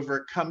good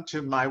mover. Come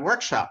to my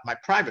workshop, my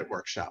private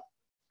workshop.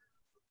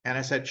 And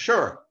I said,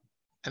 sure.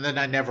 And then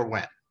I never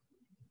went.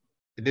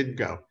 I didn't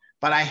go.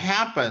 But I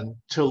happened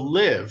to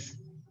live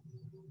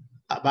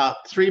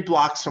about 3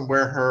 blocks from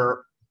where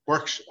her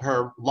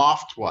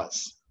loft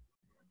was,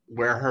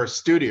 where her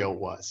studio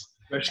was.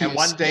 And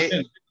one day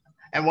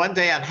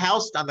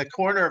on the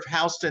corner of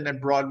Houston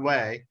and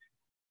Broadway,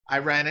 I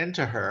ran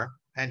into her,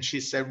 and she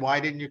said, why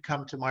didn't you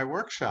come to my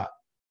workshop?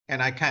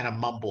 And I kind of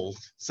mumbled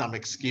some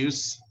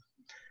excuse.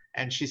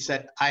 And she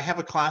said, I have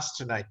a class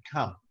tonight,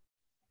 come.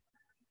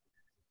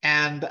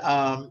 And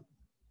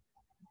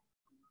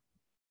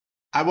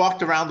I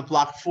walked around the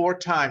block 4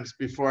 times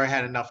before I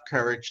had enough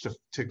courage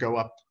to go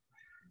up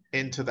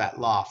into that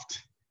loft.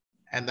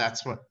 And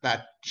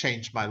that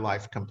changed my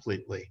life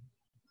completely.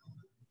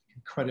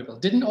 Incredible.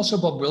 Didn't also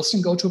Bob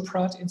Wilson go to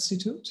Pratt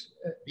Institute?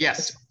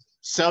 Yes.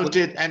 So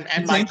did, and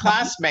my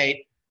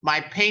classmate, my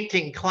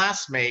painting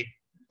classmate,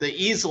 the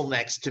easel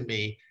next to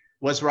me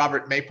was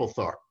Robert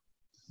Mapplethorpe.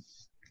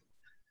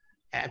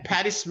 And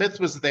Patti Smith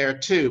was there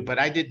too, but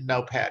I didn't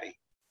know Patti.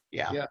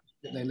 Yeah. Yeah,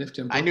 they lived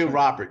in Brooklyn. I knew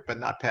Robert, but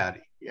not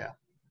Patti. Yeah.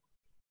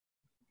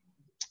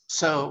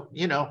 So,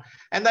 you know,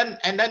 and then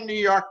New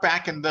York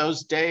back in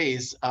those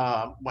days,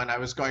 when I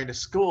was going to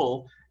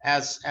school,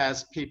 as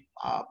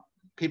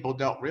people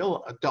don't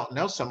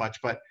know so much,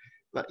 but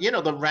you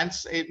know, the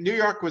rents, New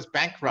York was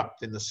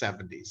bankrupt in the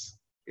 70s.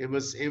 It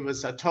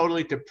was a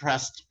totally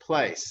depressed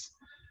place.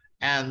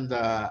 And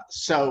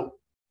so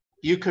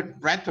you could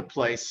rent a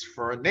place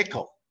for a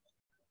nickel.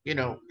 You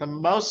know, the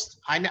most,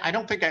 I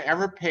don't think I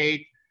ever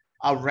paid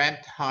a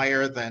rent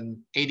higher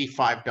than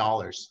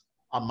 $85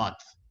 a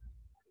month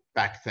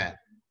back then.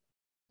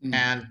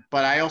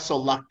 But I also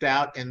lucked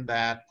out in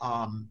that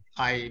after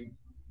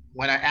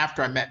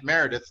I met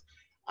Meredith,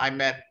 I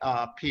met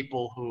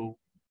people who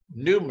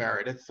knew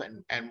Meredith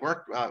and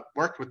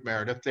worked with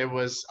Meredith. There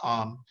was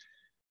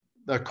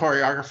the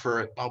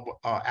choreographer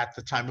at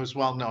the time, who was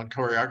well-known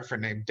choreographer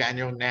named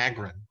Daniel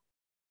Nagrin,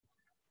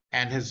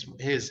 and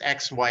his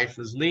ex-wife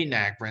was Lee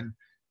Nagrin,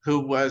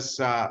 who was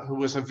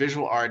a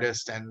visual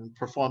artist and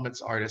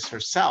performance artist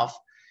herself.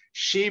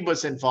 She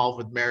was involved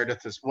with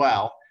Meredith as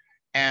well,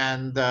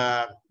 and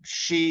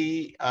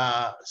she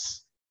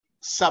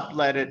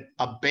subletted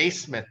a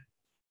basement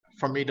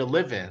for me to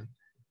live in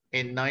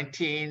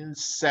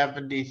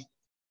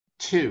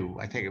 1972,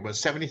 I think it was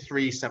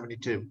 73,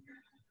 72.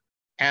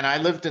 And I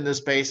lived in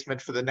this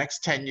basement for the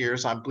next 10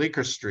 years on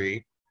Bleecker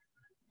Street,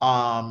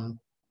 well,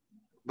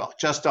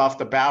 just off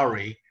the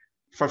Bowery,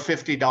 for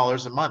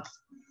 $50 a month.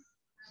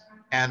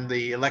 And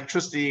the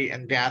electricity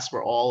and gas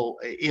were all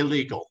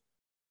illegal.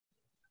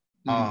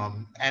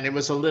 And it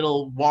was a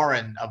little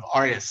warren of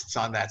artists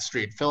on that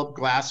street. Philip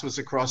Glass was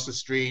across the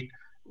street.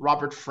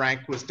 Robert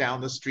Frank was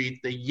down the street.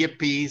 The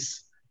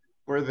Yippies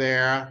were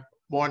there.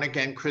 Born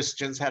Again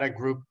Christians had a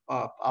group,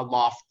 a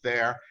loft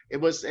there. It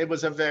was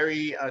a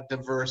very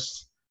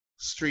diverse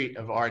street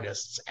of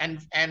artists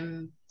and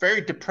very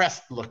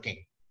depressed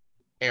looking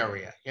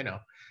area, you know.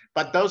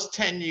 But those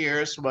 10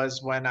 years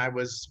was when I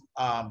was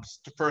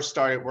first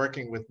started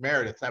working with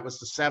Meredith. That was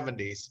the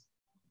 70s.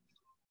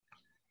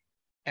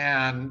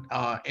 And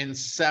in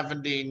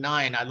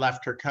 79, I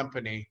left her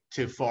company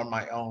to form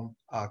my own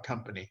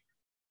company.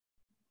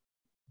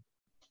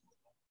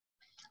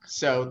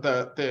 So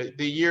the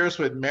years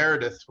with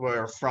Meredith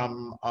were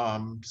from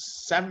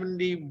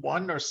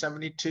 71 or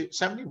 72,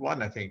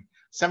 71, I think,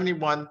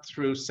 71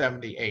 through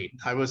 78.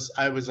 I was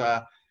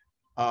a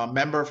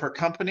member of her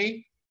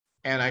company,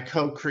 and I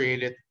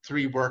co-created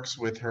 3 works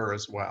with her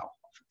as well,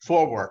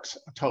 4 works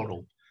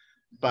total.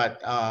 But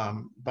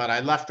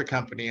I left the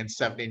company in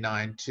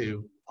 79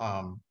 to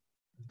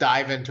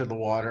dive into the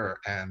water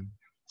and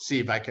see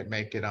if I could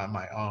make it on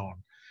my own.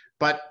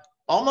 But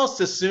almost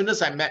as soon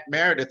as I met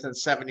Meredith in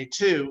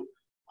 72,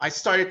 I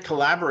started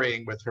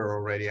collaborating with her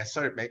already. I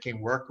started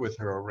making work with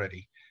her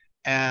already.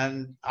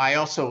 And I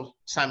also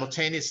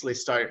simultaneously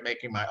started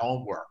making my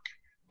own work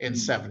in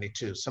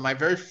 72. So my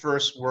very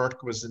first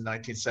work was in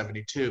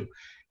 1972.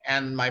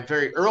 And my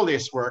very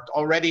earliest work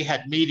already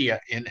had media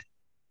in it,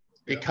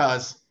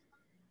 because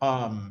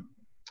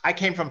I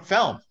came from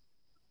film,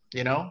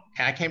 you know,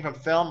 and I came from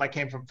film, I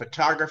came from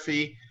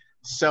photography.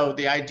 So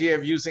the idea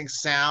of using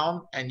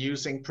sound and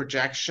using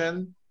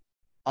projection,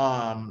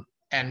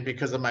 and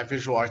because of my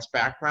visual arts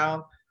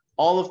background,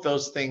 all of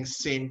those things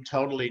seemed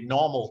totally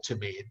normal to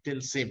me. It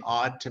didn't seem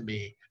odd to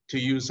me to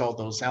use all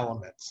those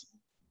elements.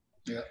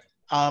 Yeah.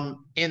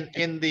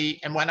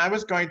 And when I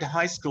was going to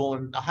high school,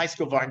 in the High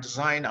School of Art and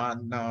Design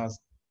on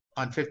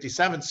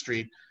 57th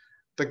Street,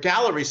 the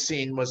gallery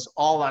scene was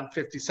all on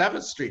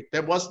 57th Street.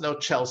 There was no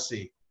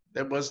Chelsea.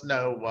 There was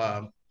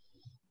no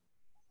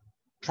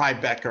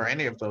Tribeca or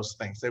any of those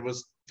things. There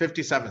was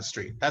 57th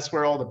Street. That's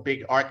where all the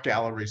big art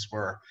galleries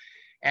were.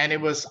 And it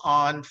was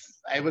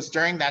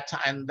during that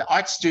time, the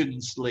Art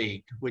Students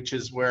League, which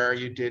is where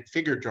you did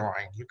figure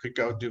drawing. You could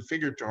go do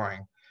figure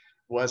drawing,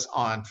 was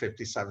on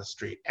 57th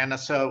Street. And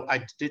so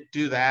I did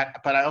do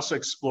that, but I also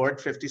explored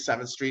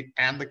 57th Street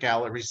and the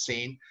gallery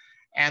scene.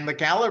 And the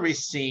gallery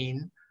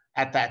scene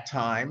at that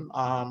time,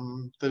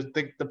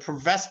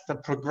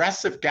 the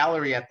progressive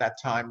gallery at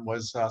that time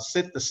was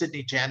the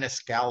Sidney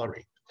Janis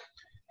Gallery.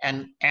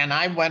 And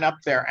I went up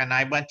there and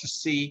I went to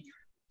see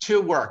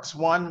 2 works.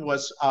 One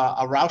was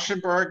a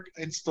Rauschenberg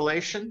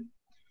installation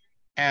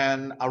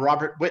and a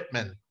Robert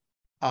Whitman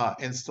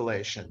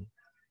installation.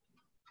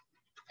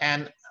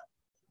 And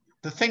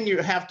the thing you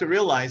have to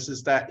realize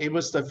is that it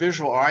was the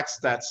visual arts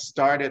that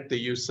started the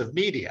use of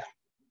media.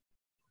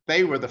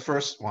 They were the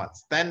first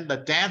ones. Then the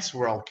dance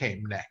world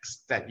came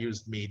next that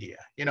used media.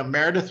 You know,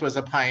 Meredith was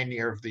a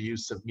pioneer of the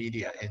use of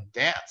media in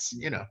dance,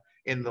 you know,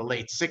 in the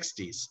late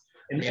 60s.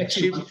 And I mean,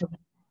 actually,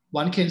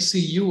 one can see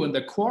you in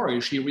the quarry.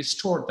 She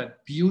restored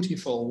that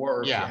beautiful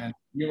work, yeah, and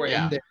you were in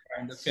yeah, there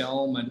in the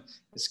film, and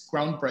it's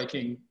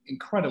groundbreaking,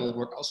 incredible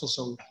work. Also,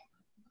 so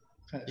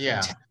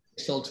yeah. fantastic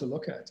still to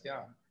look at.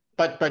 Yeah.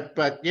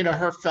 But you know,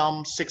 her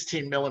film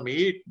 16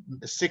 millimeter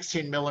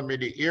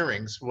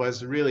earrings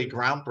was really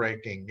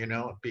groundbreaking, you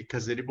know,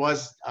 because it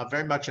was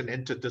very much an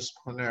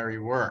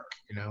interdisciplinary work,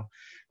 you know.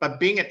 But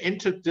being an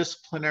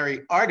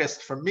interdisciplinary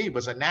artist for me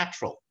was a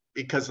natural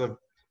because of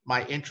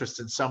my interest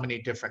in so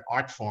many different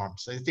art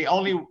forms. It's the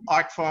only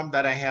art form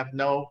that I have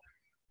no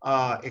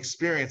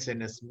experience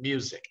in is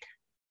music.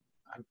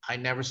 I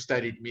never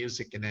studied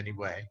music in any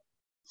way,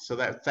 so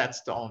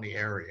that's the only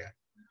area.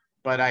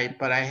 But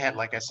I had,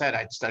 like I said,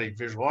 I'd studied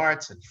visual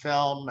arts and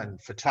film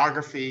and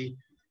photography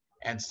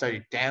and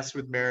studied dance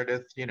with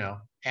Meredith, you know,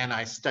 and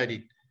I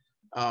studied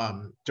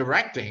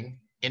directing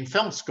in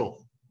film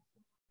school.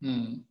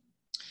 In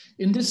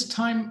this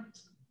time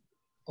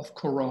of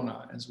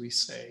Corona, as we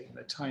say,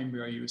 the time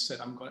where you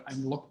said, I'm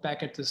look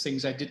back at the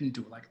things I didn't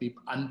do, like the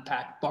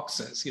unpacked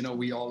boxes, you know,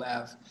 we all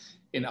have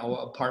in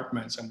our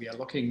apartments, and we are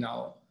looking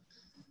now.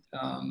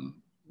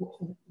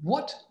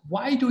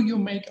 Why do you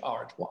make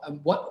art?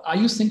 What are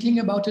you thinking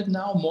about it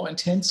now more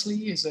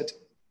intensely? Is it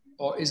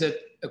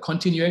a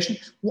continuation?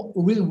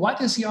 Really,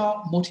 what is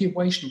your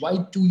motivation? Why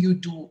do you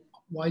do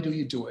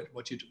it,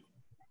 what you do?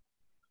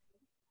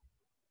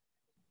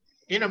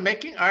 You know,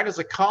 making art is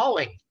a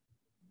calling.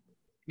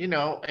 You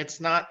know,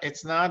 it's not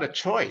a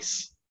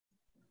choice.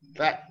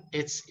 That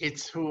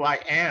it's who I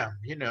am,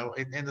 you know,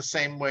 in the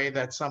same way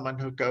that someone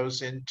who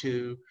goes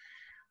into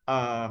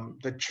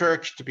the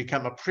church to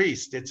become a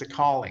priest, it's a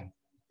calling.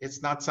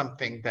 It's not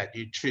something that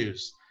you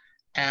choose.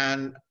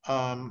 And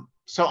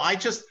so I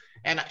just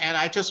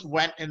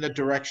went in the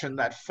direction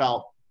that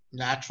felt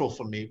natural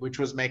for me, which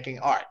was making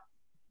art.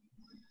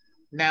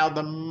 Now,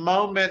 the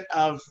moment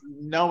of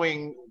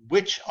knowing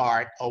which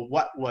art or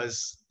what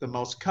was the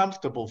most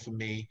comfortable for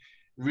me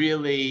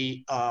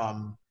really, I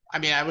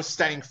mean, I was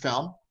studying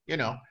film, you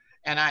know,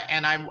 and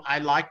I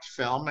liked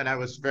film, and I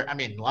was very, I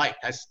mean,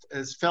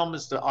 as film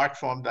is the art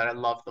form that I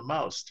love the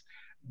most.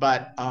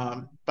 But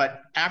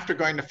after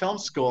going to film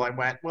school, I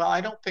went, well,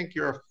 I don't think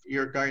you're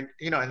going,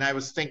 you know, and I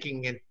was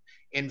thinking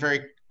in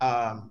very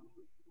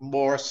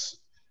more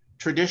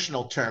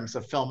traditional terms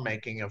of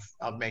filmmaking, of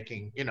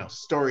making, you know,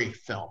 story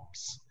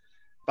films.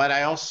 But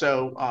I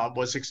also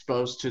was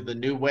exposed to the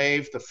New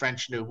Wave, the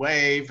French New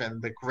Wave,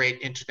 and the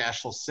great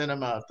international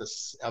cinema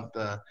of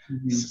the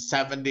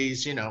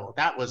 70s. You know,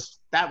 that was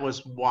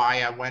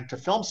why I went to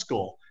film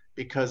school,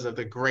 because of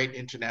the great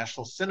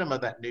international cinema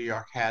that New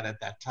York had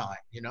at that time.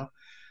 You know,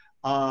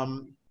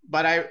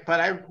 but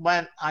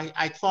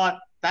I thought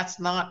that's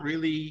not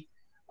really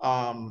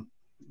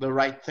the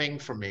right thing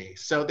for me.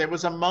 So there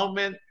was a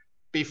moment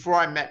before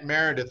I met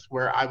Meredith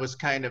where I was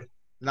kind of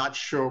not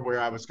sure where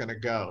I was going to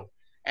go.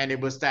 And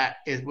it was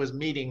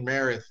meeting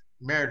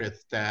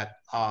Meredith that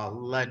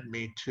led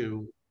me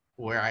to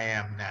where I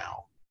am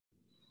now.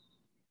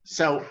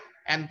 So,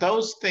 and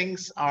those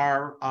things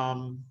are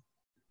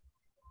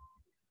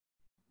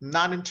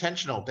not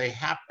intentional. They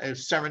happen,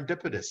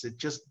 serendipitous. It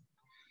just,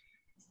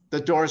 the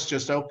doors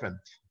just opened,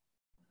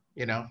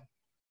 you know.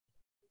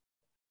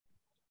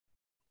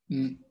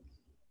 So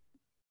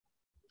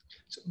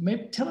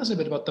maybe tell us a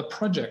bit about the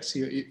projects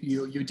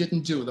you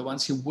didn't do, the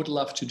ones you would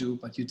love to do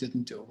but you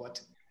didn't do.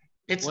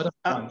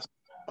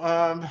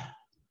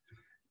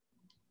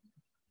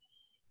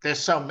 There's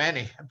so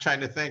many. I'm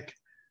trying to think.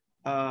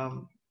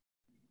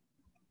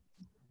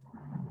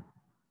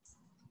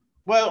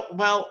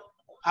 Well,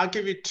 I'll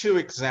give you two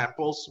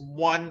examples.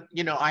 One,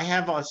 you know, I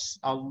have a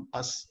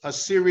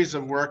series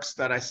of works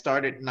that I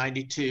started in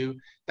 '92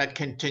 that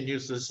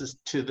continues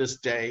to this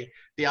day,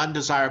 the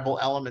Undesirable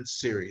Elements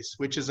series,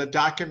 which is a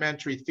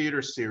documentary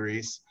theater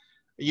series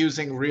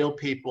using real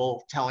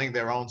people telling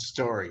their own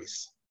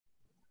stories.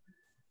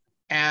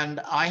 And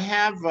I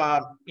have,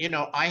 you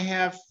know, I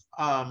have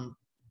a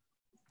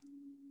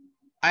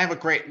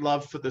great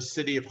love for the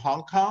city of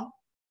Hong Kong.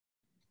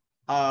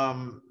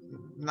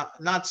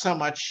 Not so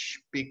much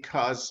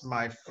because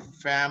my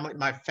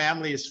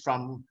family is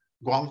from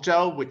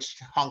Guangzhou, which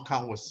Hong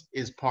Kong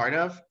is part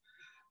of.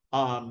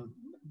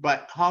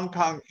 But Hong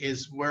Kong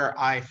is where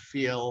I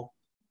feel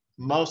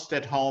most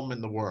at home in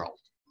the world,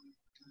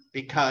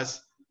 because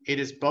it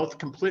is both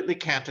completely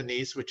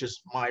Cantonese, which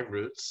is my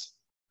roots,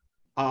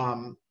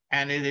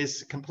 and it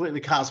is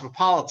completely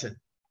cosmopolitan.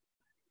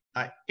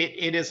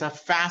 It is a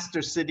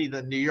faster city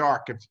than New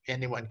York, if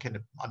anyone can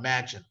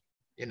imagine.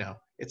 You know,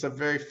 it's a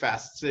very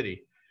fast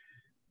city.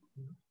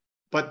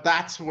 But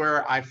that's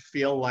where I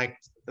feel like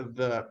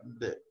the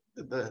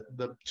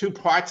two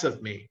parts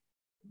of me,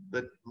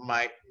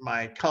 my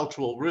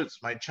cultural roots,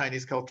 my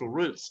Chinese cultural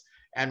roots,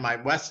 and my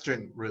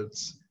Western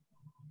roots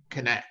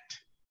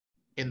connect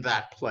in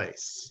that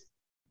place.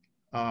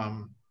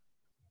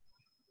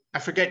 I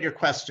forget your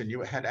question.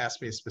 You had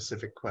asked me a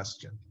specific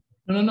question.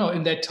 No.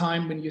 In that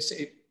time when you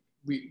say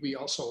we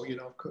also, you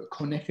know,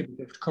 connected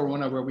with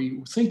Corona, where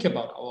we think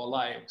about our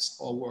lives,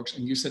 our works.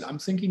 And you said, I'm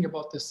thinking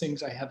about the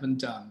things I haven't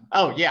done.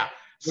 Oh yeah.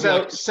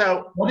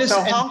 What is,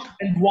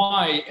 and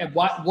why? And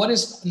what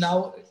is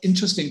now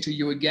interesting to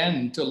you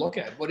again to look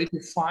at? What did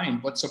you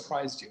find? What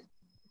surprised you?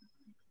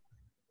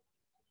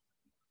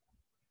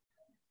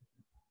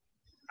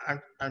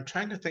 I'm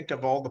trying to think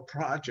of all the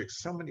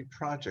projects. So many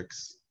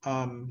projects.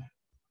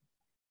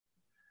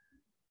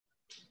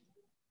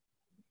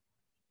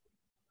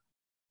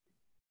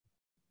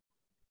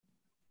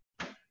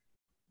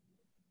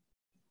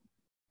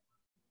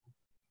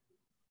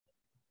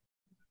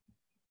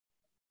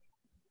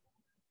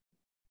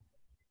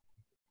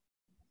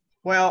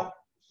 Well,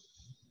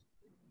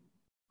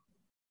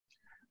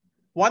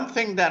 one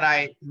thing that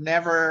I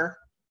never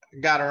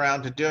got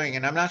around to doing,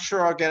 and I'm not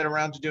sure I'll get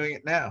around to doing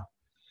it now,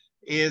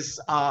 is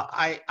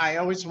I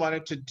always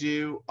wanted to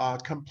do a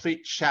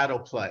complete shadow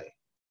play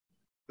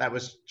that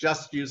was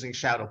just using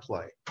shadow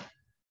play.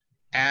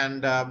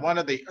 And one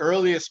of the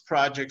earliest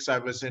projects I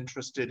was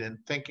interested in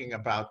thinking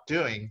about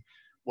doing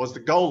was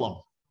the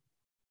Golem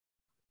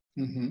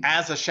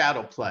as a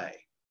shadow play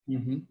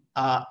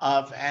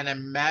of an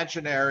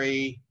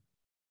imaginary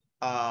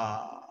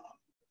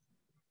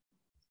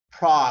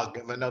Prague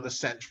of another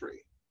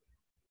century.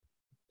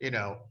 You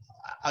know,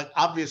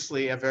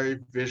 obviously a very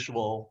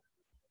visual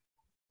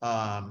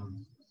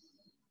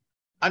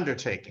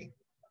undertaking.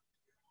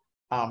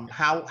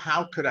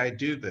 How could I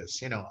do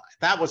this? You know,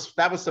 that was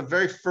the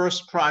very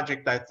first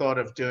project I thought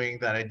of doing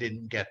that I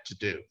didn't get to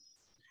do.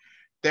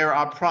 There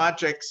are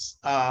projects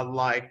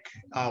like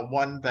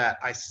one that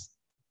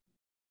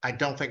I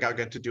don't think I'll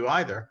get to do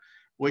either,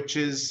 which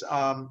is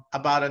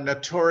about a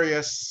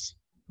notorious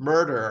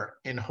murder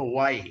in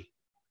Hawaii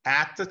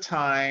at the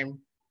time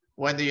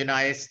when the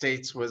United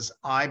States was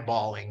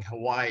eyeballing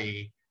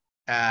Hawaii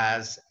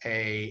as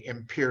a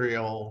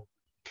imperial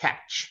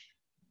catch,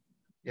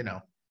 you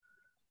know.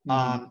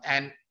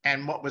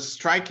 And what was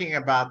striking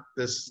about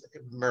this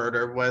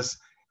murder was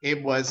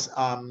it was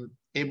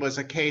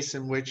a case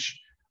in which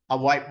a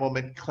white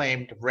woman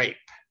claimed rape,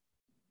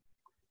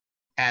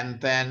 and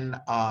then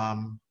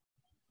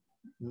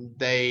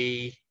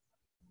they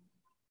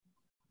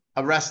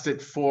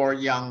arrested 4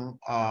 young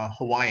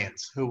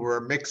Hawaiians who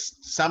were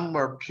mixed. Some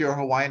were pure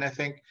Hawaiian, I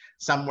think.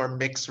 Some were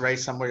mixed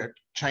race. Some were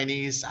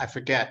Chinese. I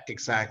forget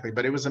exactly,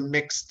 but it was a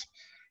mixed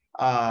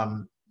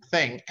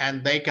thing.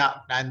 And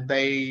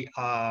I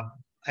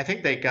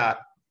think they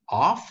got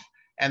off.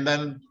 And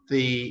then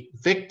the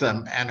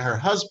victim and her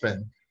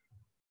husband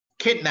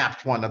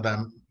kidnapped one of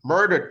them,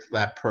 murdered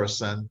that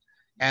person.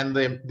 And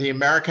the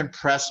American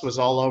press was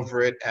all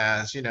over it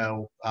as, you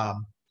know,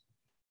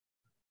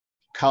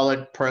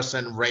 colored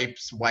person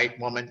rapes white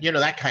woman, you know,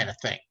 that kind of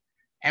thing.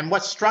 And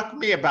what struck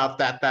me about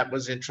that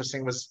was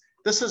interesting was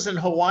this is in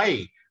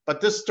Hawaii,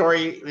 but this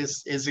story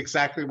is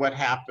exactly what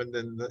happened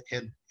in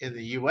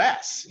the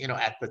US, you know,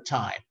 at the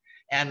time.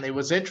 And it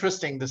was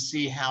interesting to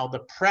see how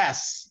the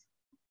press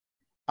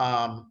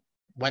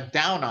went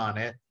down on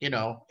it, you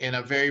know, in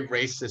a very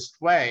racist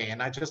way.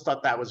 And I just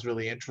thought that was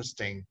really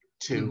interesting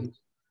too,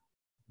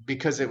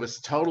 because it was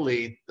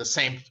totally the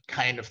same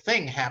kind of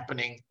thing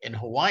happening in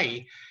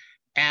Hawaii.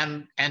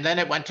 And then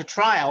it went to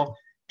trial.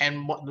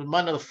 And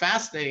one of the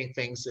fascinating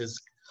things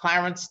is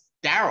Clarence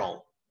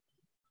Darrow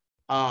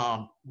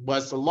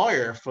was the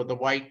lawyer for the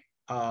white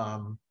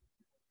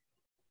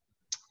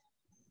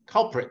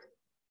culprit.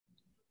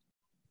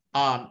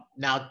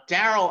 Now,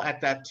 Darrow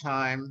at that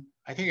time,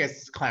 I think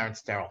it's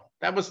Clarence Darrow.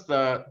 That was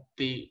the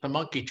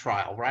monkey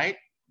trial, right?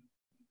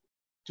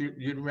 Do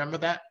you remember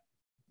that?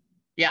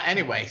 Yeah,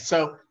 anyway,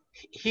 so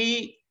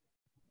he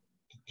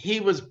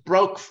was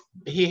broke.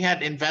 He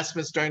had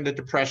investments during the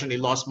Depression. He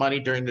lost money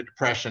during the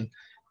Depression,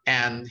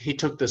 and he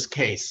took this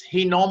case.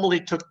 He normally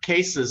took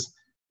cases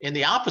in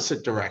the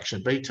opposite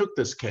direction, but he took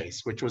this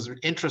case, which was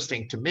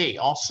interesting to me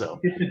also.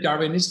 The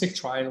Darwinistic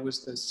trial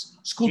was this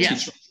school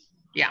teacher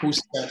who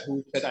said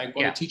I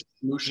want to teach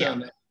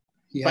Lucia.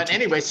 Yeah. But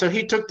anyway, so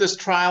he took this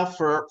trial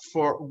for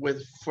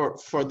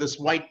this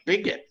white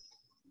bigot,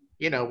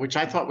 you know, which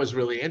I thought was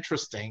really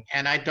interesting.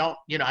 And I don't,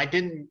 you know,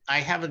 I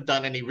haven't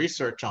done any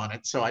research on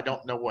it, so I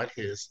don't know what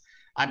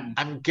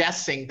I'm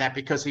guessing that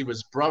because he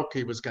was broke,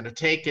 he was going to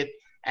take it.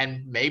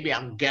 And maybe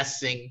I'm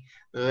guessing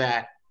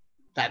that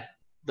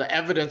the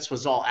evidence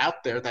was all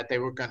out there that they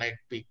were going to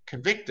be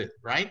convicted,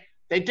 right?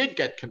 They did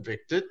get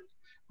convicted,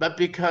 but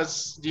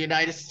because the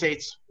United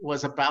States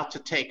was about to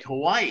take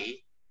Hawaii,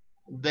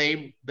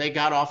 they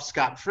got off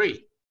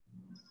scot-free.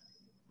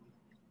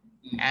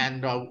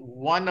 And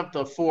one of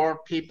the 4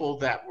 people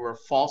that were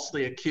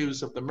falsely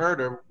accused of the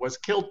murder was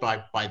killed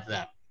by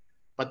them,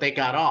 but they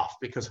got off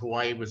because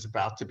Hawaii was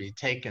about to be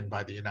taken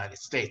by the United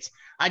States.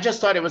 I just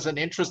thought it was an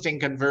interesting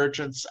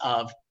convergence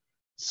of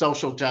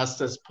social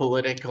justice,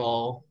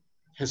 political,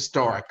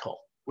 historical,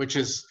 which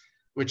is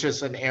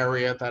an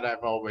area that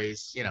I've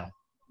always, you know,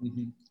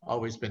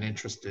 always been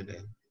interested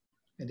in.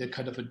 And a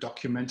kind of a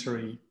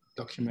documentary.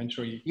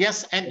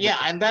 Yes, and yeah,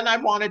 and then I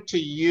wanted to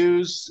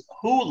use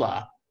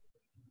hula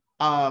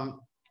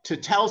to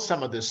tell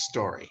some of this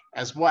story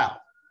as well,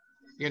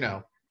 you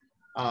know.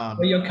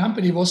 Well, your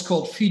company was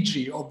called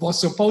Fiji, or was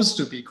supposed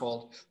to be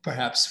called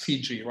perhaps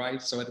Fiji,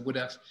 right? So it would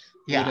have.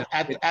 Yeah,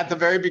 at the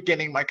very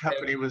beginning, my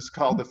company was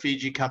called the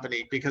Fiji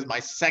Company because my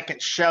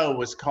second show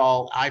was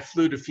called I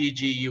Flew to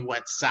Fiji, You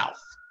Went South.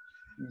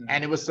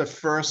 And it was the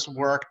first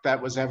work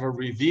that was ever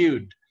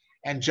reviewed.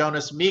 And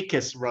Jonas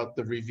Mekas wrote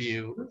the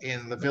review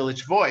in the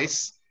Village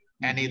Voice,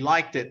 and he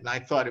liked it. And I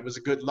thought it was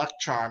a good luck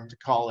charm to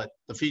call it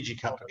the Fiji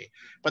Company.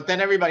 But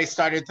then everybody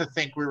started to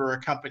think we were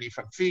a company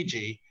from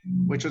Fiji,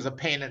 which was a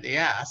pain in the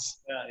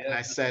ass. And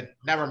I said,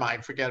 never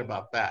mind, forget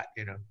about that,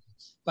 you know.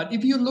 But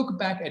if you look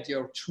back at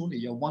your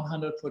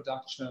 100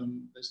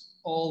 production, there's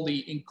all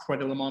the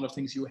incredible amount of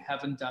things you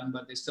haven't done,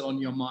 but they're still on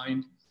your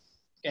mind.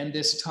 And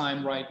this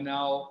time right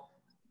now,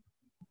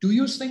 do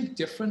you think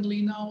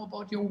differently now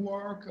about your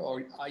work,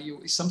 or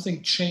is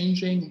something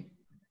changing,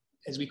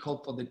 as we call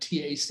it for the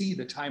TAC,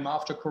 the time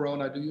after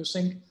Corona? Do you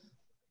think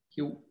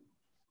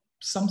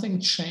something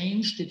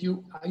changed?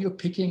 Are you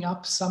picking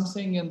up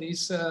something in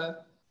these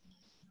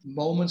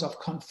moments of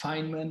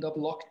confinement, of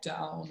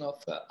lockdown,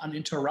 of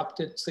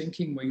uninterrupted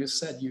thinking, where you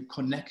said you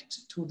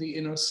connect to the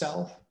inner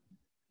self?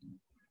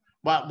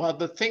 Well,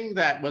 the thing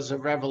that was a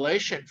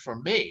revelation for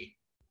me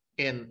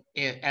in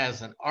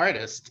as an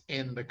artist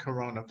in the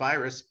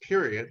coronavirus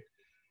period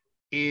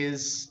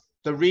is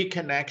the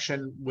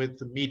reconnection with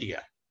the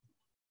media,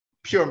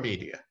 pure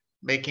media,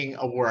 making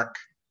a work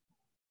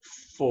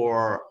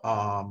for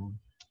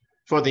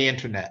the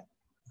internet,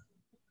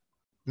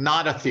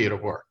 not a theater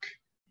work.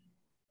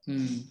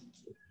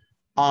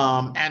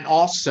 And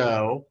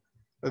also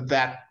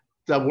that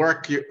the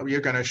work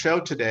you're going to show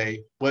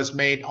today was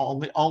made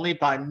only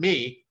by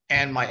me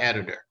and my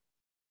editor,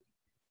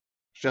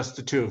 just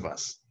the two of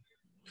us.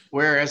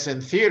 Whereas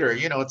in theater,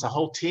 you know, it's a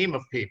whole team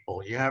of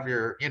people. You have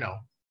your, you know,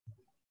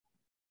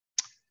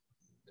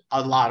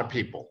 a lot of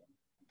people.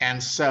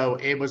 And so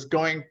it was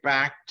going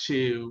back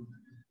to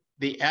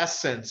the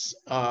essence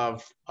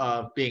of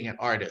being an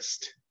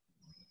artist.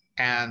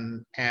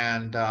 And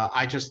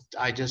I just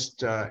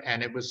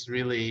and it was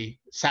really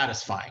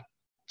satisfying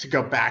to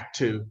go back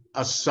to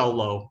a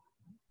solo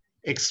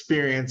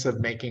experience of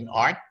making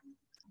art.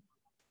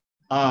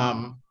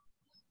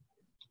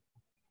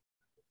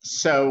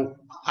 So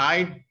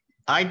I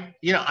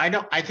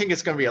think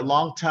it's going to be a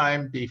long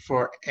time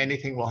before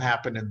anything will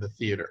happen in the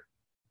theater.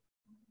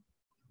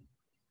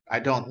 I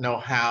don't know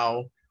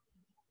how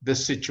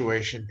this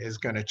situation is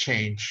going to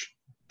change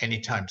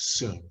anytime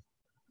soon.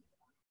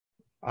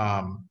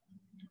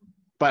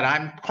 But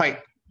I'm quite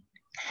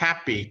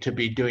happy to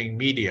be doing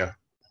media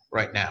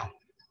right now.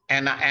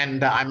 And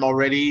I'm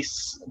already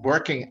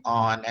working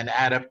on an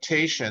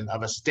adaptation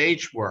of a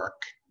stage work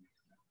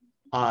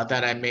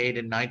that I made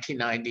in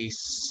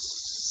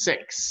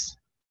 1996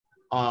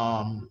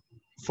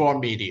 for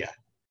media.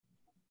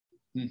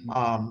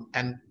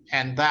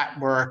 And that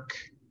work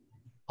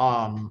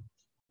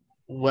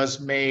was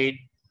made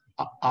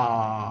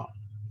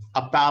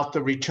about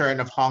the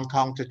return of Hong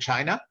Kong to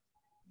China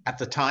at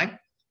the time.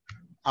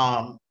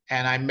 And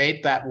I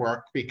made that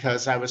work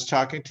because I was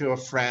talking to a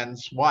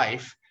friend's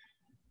wife,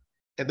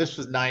 and this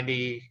was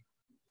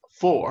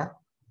 94.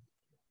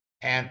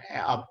 And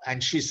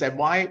she said,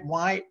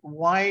 why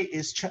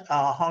is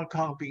Hong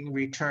Kong being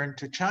returned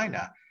to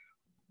China?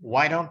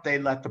 Why don't they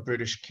let the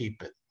British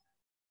keep it?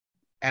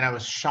 And I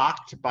was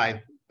shocked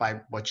by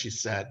what she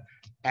said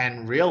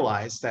and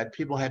realized that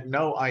people had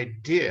no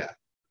idea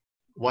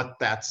what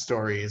that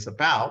story is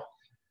about,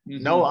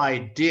 no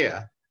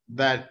idea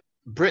that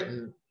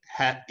Britain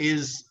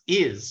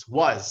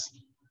was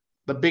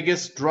the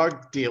biggest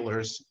drug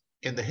dealers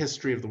in the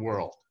history of the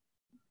world.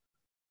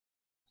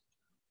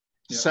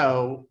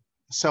 Yeah.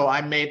 So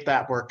I made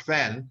that work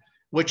then,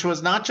 which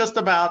was not just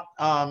about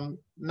the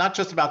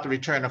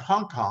return of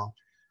Hong Kong,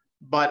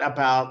 but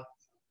about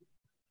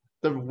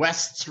the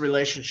West's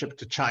relationship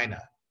to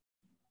China,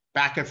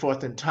 back and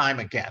forth in time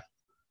again,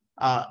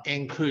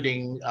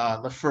 including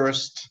the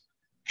first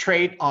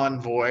trade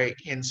envoy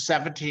in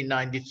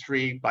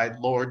 1793 by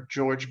Lord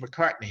George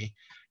Macartney,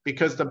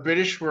 because the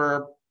British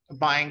were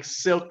buying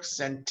silks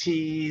and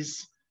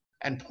teas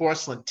and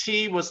porcelain.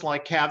 Tea was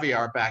like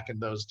caviar back in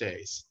those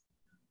days.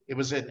 It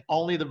was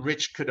only the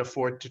rich could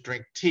afford to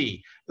drink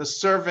tea. The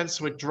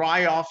servants would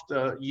dry off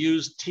the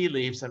used tea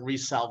leaves and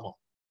resell them.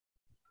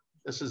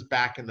 This is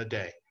back in the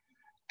day.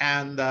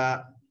 And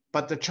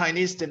but the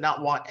Chinese did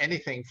not want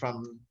anything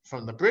from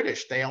the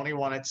British. They only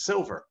wanted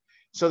silver.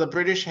 So the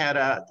British had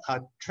a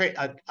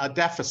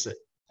deficit,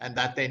 and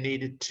that they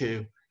needed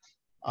to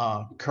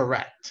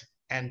correct.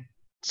 And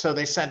so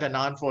they sent an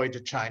envoy to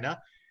China,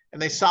 and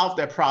they solved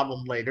their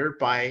problem later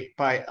by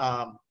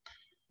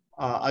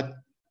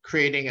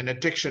creating an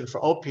addiction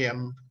for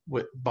opium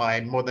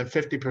by more than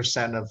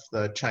 50% of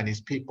the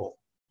Chinese people.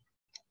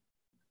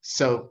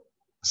 So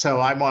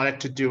I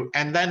wanted to do,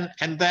 and then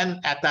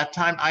at that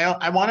time,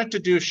 I wanted to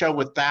do a show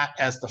with that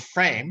as the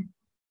frame,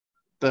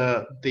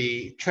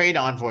 the trade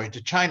envoy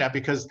to China,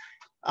 because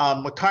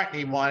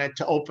McCartney wanted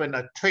to open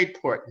a trade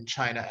port in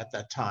China at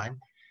that time.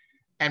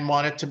 and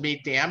wanted to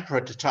meet the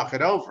emperor to talk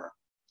it over.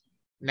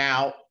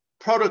 Now,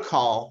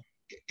 protocol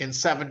in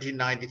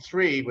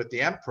 1793 with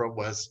the emperor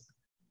was,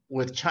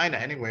 with China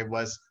anyway,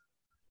 was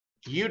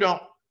you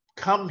don't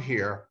come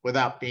here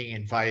without being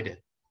invited.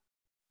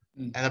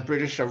 And the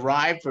British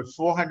arrived with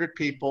 400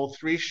 people,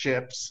 3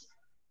 ships,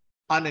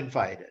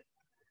 uninvited.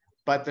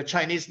 But the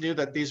Chinese knew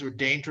that these were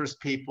dangerous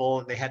people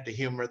and they had to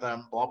humor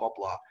them, blah, blah,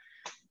 blah.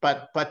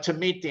 But to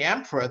meet the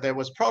emperor, there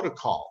was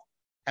protocol.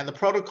 And the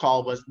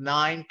protocol was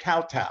 9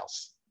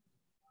 kowtows.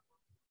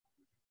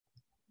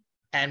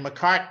 And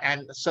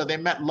so they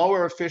met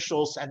lower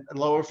officials, and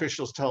lower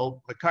officials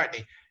told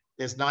Macartney,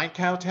 there's 9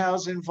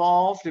 kowtows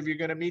involved if you're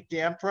going to meet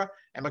the emperor.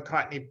 And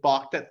Macartney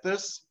balked at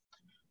this.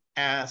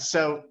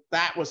 So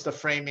that was the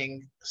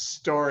framing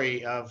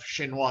story of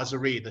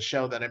Chinoiserie, the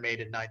show that I made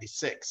in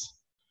 '96.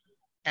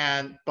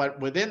 But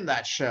within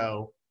that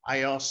show,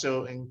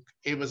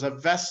 it was a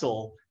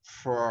vessel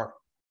for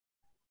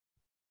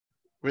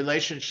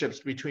relationships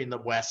between the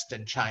West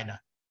and China,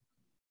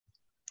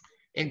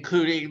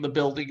 including the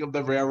building of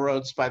the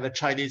railroads by the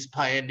Chinese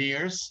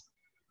pioneers.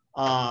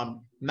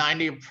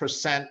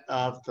 90%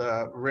 of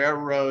the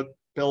railroad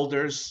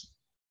builders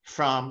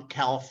from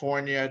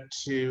California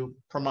to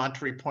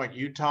Promontory Point,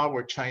 Utah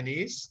were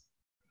Chinese.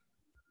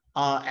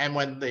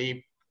 And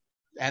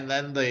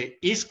then the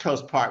East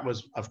Coast part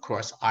was, of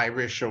course,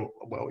 Irish or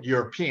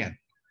European.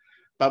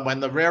 But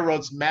when the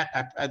railroads met,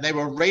 they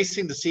were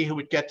racing to see who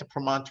would get to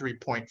Promontory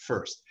Point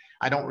first.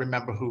 I don't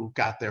remember who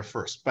got there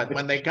first, but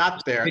when they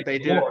got there, they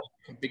did a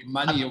big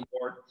money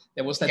award.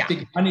 There was that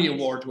big money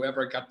award,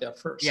 whoever got there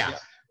first. Yeah.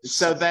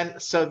 So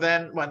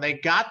then when they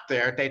got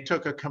there, they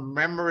took a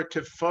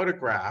commemorative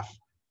photograph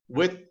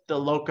with the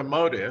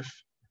locomotive,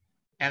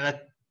 and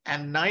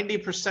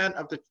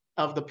 90%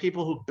 of the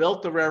people who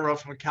built the railroad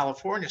from the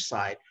California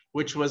side,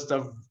 which was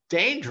the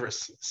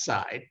dangerous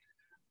side,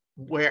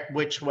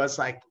 which was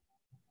like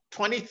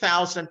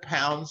 20,000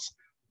 pounds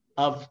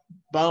of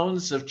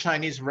bones of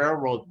Chinese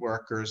railroad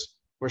workers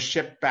were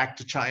shipped back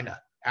to China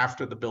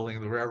after the building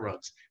of the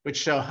railroads, which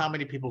show how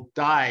many people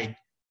died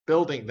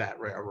building that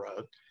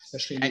railroad.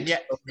 Especially in the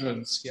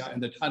explosions,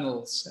 and the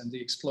tunnels and the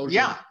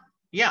explosions.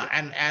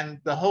 And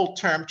the whole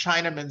term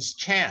Chinaman's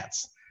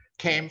chance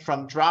came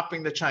from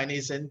dropping the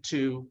Chinese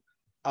into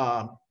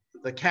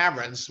the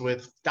caverns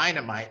with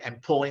dynamite and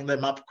pulling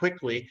them up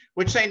quickly,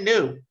 which they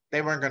knew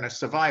they weren't going to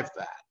survive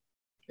that.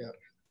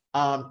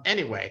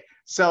 Anyway,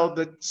 when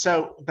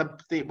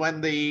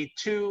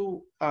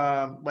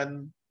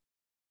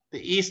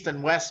the East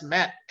and West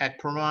met at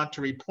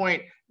Promontory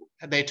Point,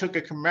 they took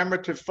a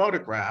commemorative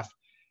photograph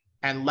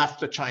and left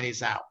the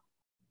Chinese out.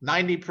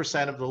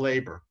 90% of the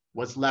labor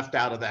was left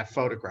out of that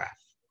photograph.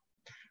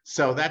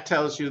 So that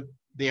tells you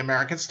the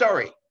American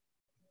story.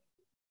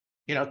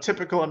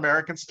 Typical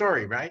American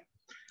story, right?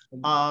 So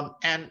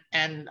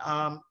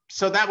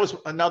that was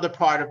another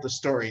part of the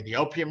story. The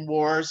Opium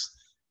Wars,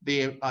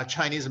 the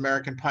Chinese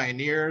American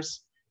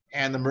pioneers,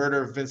 and the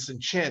murder of Vincent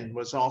Chin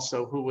was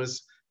also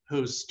whose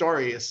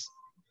story is,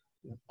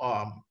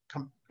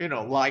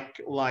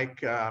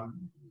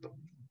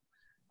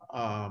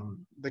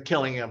 the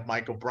killing of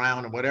Michael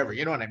Brown or whatever.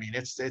 You know what I mean?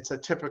 It's a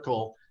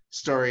typical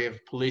story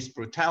of police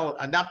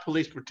brutality, not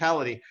police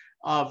brutality,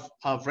 of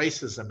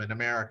racism in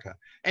America.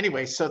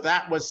 Anyway, so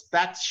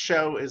that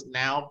show is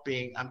now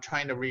I'm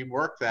trying to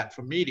rework that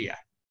for media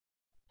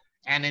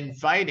and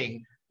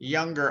inviting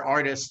younger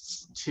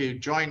artists to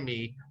join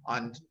me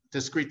on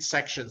discrete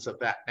sections of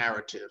that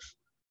narrative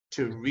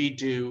to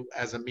redo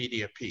as a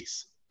media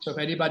piece. So if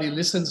anybody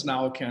listens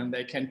now,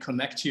 they can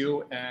connect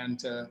you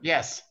and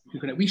yes,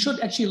 we should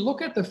actually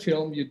look at the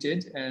film you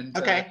did and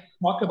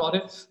talk about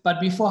it.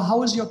 But before,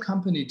 how is your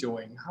company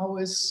doing?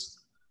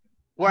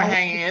 We're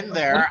hanging in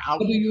there.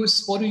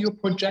 What do you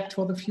project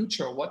for the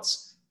future?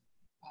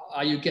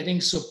 Are you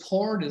getting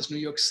support? Is New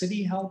York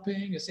City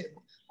helping?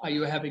 Are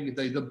you having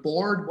the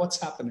board?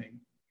 What's happening?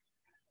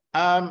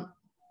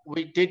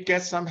 We did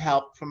get some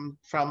help from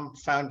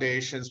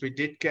foundations. We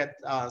did get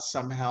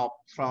some help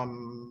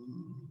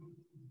from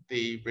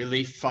the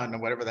relief fund or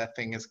whatever that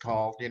thing is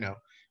called.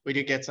 We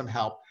did get some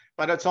help,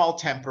 but it's all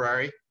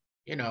temporary,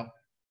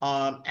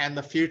 and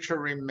the future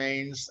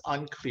remains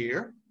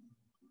unclear.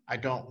 I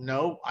don't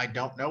know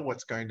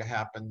what's going to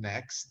happen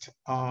next.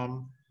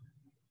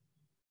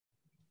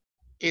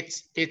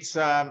 It's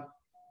a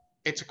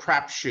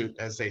crapshoot,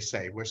 as they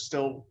say. We're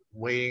still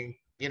waiting.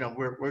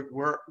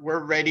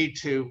 We're ready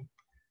to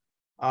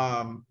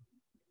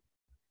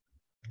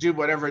do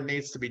whatever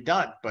needs to be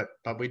done, but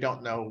we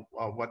don't know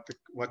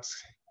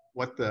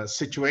what the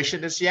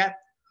situation is yet.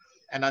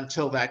 And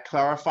until that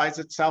clarifies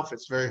itself,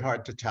 it's very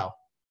hard to tell.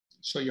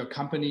 So your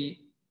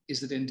company,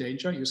 is it in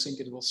danger? You think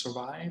it will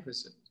survive?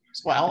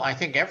 Well, I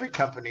think every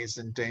company is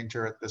in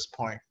danger at this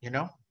point,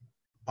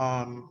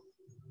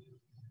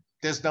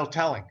 There's no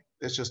telling.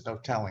 There's just no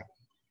telling.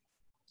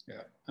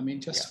 Yeah, I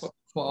mean,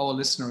 for our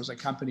listeners, a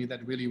company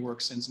that really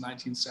works since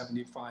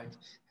 1975,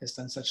 has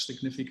done such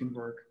significant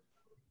work,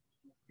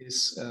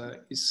 is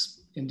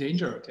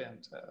endangered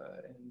and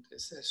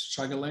is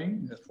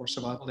struggling for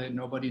survival.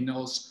 Nobody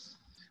knows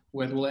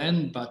where it will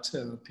end, but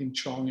Ping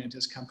Chong and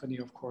his company,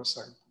 of course,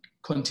 are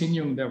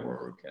continuing their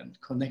work and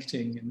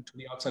connecting into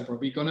the outside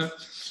world. We're gonna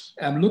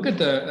look at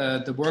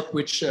the work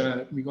which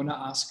we're gonna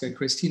ask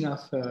Christina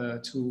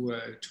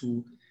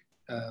to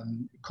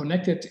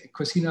connect it.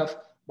 Christina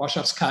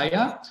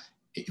Warszawskaja,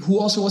 who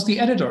also was the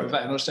editor, if I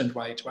understand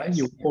right?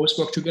 You both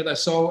work together.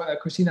 So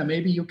Christina,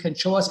 maybe you can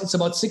show us, it's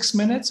about 6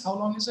 minutes. How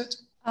long is it?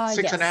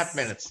 6.5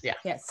 minutes, yeah.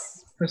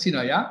 Yes.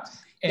 Christina, yeah?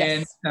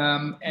 And,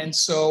 yes.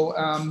 so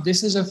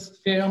this is a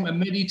film, a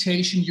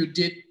meditation you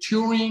did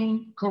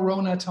during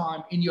Corona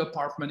time in your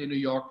apartment in New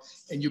York,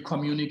 and you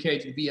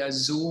communicate via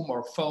Zoom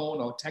or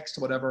phone or text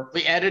or whatever.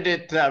 We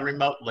edited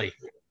remotely.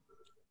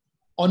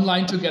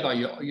 Online together,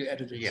 you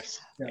edited? Yes.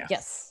 Yeah.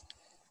 Yes.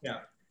 Yeah.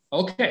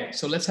 Okay,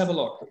 so let's have a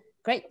look.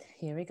 Great,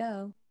 here we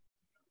go.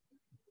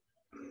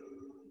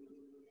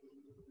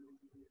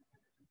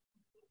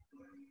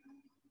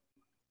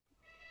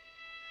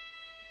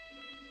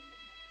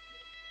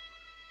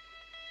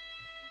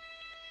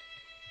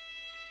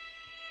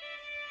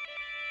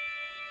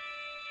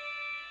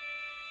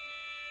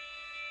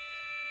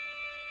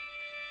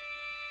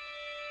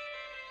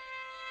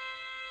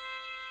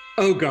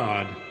 Oh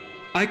God,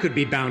 I could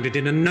be bounded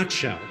in a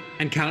nutshell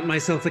and count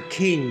myself a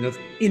king of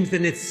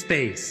infinite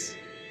space.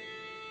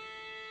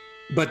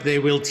 But they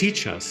will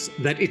teach us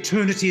that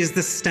eternity is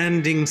the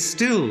standing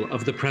still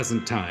of the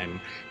present time,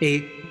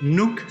 a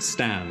nunc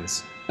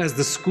stans, as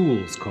the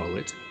schools call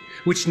it,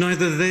 which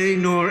neither they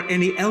nor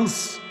any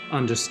else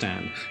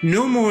understand,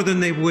 no more than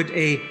they would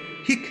a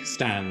hic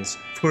stans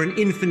for an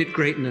infinite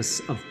greatness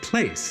of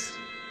place.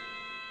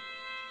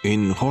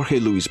 In Jorge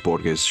Luis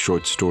Borges'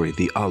 short story,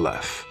 The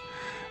Aleph,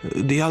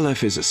 the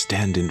Aleph is a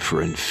stand-in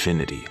for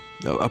infinity,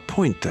 a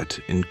point that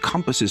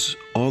encompasses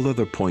all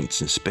other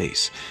points in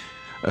space,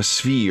 a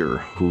sphere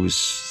whose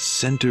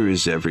center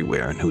is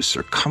everywhere and whose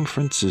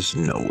circumference is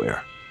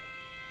nowhere.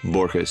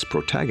 Borges'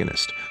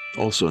 protagonist,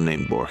 also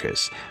named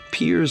Borges,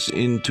 peers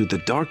into the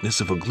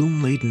darkness of a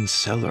gloom-laden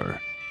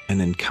cellar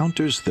and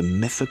encounters the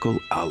mythical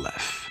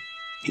Aleph.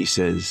 He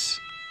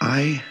says,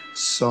 I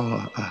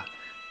saw a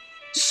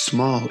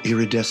small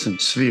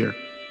iridescent sphere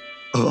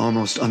of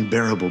almost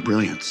unbearable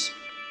brilliance.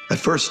 At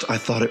first, I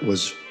thought it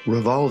was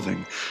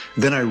revolving.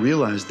 Then I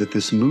realized that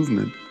this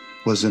movement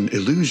was an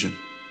illusion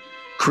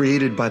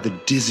created by the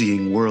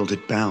dizzying world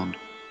it bound.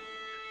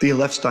 The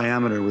Aleph's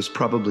diameter was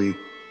probably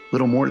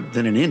little more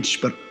than an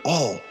inch, but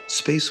all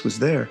space was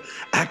there,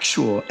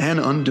 actual and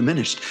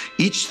undiminished.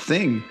 Each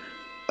thing,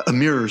 a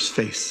mirror's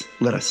face,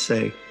 let us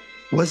say,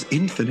 was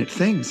infinite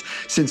things,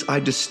 since I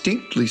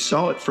distinctly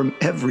saw it from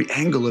every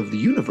angle of the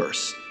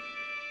universe.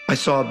 I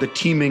saw the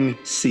teeming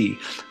sea.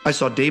 I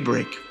saw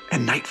daybreak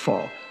and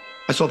nightfall.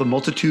 I saw the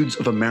multitudes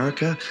of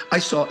America. I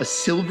saw a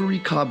silvery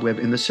cobweb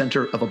in the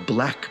center of a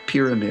black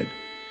pyramid.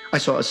 I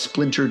saw a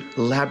splintered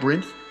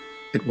labyrinth.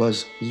 It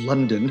was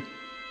London.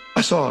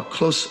 I saw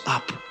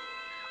close-up,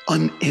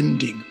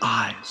 unending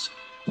eyes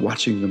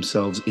watching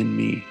themselves in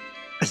me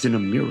as in a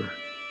mirror.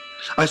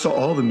 I saw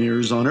all the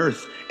mirrors on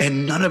earth,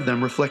 and none of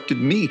them reflected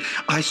me.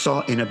 I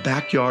saw in a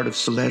backyard of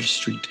Soler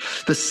Street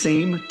the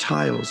same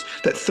tiles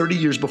that 30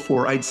 years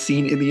before I'd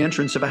seen in the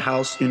entrance of a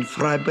house in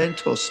Fray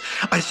Bentos.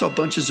 I saw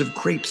bunches of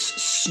grapes,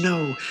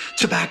 snow,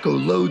 tobacco,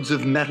 loads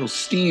of metal,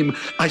 steam.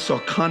 I saw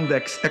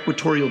convex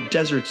equatorial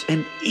deserts,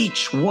 and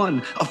each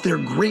one of their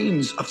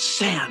grains of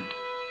sand.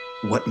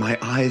 What my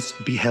eyes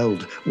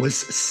beheld was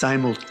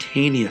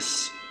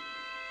simultaneous.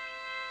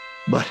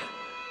 But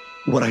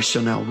what I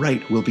shall now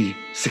write will be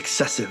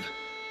successive,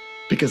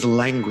 because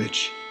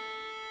language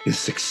is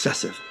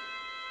successive.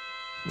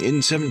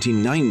 in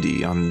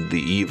 1790, on the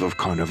eve of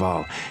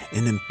Carnival,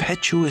 an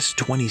impetuous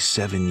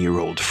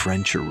 27-year-old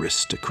French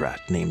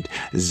aristocrat named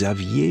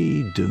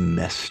Xavier de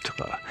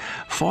Maistre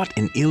fought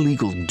an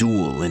illegal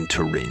duel in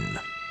Turin.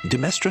 De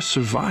Maistre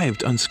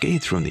survived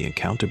unscathed from the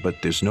encounter,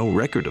 but there's no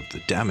record of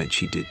the damage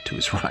he did to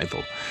his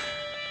rival.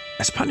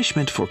 As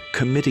punishment for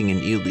committing an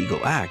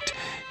illegal act,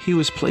 he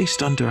was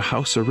placed under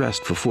house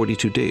arrest for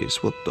 42 days,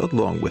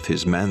 along with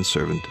his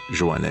manservant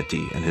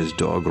Joannetti and his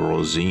dog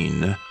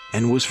Rosine,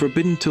 and was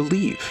forbidden to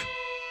leave.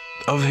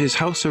 Of his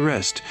house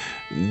arrest,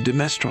 de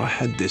Maistre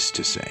had this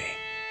to say.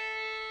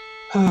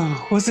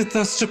 Oh, was it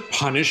thus to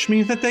punish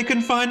me that they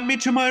confined me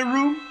to my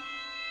room?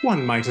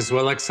 One might as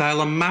well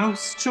exile a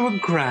mouse to a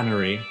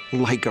granary.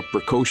 Like a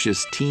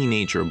precocious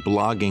teenager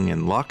blogging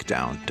in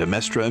lockdown, de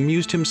Maistre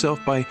amused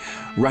himself by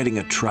writing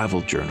a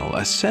travel journal,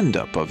 a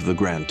send-up of the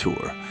Grand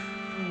Tour.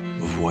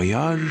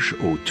 Voyage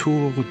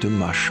autour de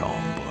ma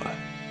chambre.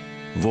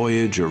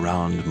 Voyage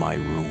around my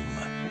room.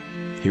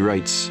 He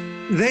writes,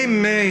 They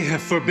may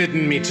have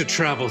forbidden me to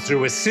travel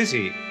through a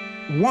city,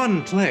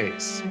 one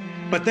place,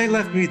 but they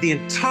left me the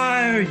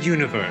entire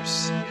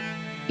universe.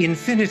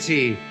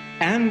 Infinity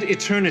and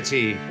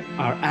eternity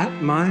are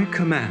at my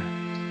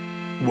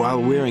command.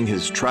 While wearing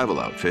his travel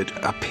outfit,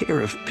 a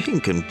pair of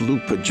pink and blue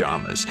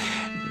pajamas,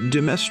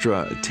 de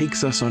Maistre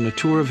takes us on a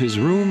tour of his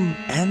room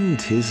and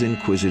his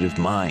inquisitive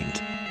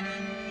mind.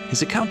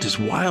 His account is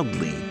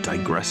wildly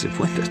digressive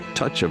with a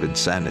touch of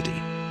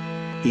insanity.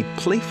 He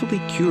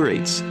playfully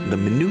curates the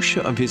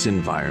minutiae of his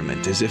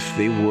environment as if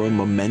they were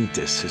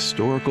momentous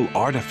historical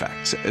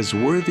artifacts as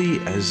worthy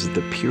as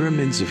the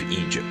pyramids of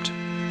Egypt.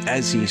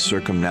 As he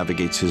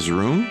circumnavigates his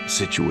room,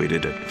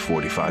 situated at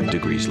 45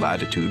 degrees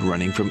latitude,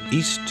 running from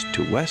east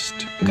to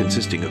west,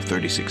 consisting of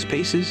 36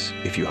 paces,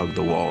 if you hug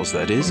the walls,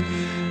 that is,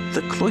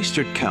 the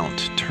cloistered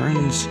count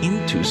turns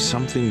into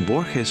something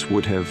Borges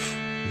would have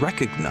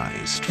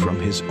recognized from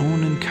his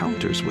own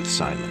encounters with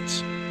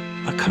silence.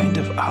 A kind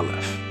of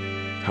Aleph,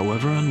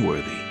 however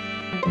unworthy,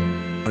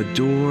 a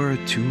door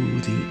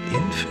to the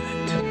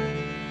infinite.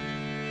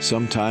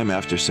 Sometime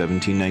after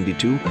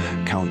 1792,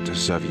 Count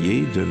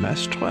Xavier de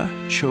Maistre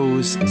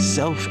chose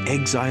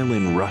self-exile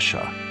in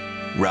Russia,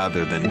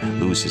 rather than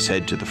lose his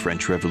head to the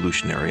French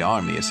Revolutionary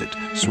Army as it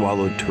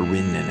swallowed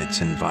Turin and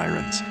its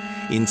environs.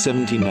 In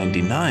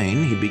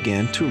 1799, he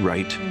began to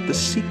write the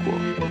sequel,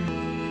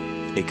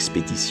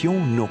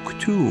 Expédition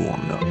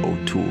nocturne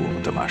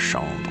autour de ma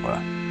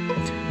chambre,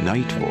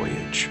 Night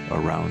Voyage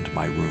Around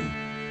My Room.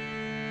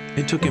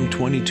 It took him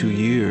 22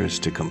 years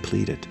to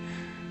complete it.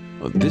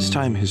 This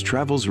time his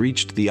travels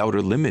reached the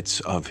outer limits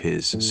of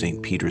his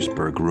St.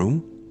 Petersburg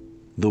room,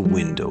 the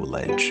window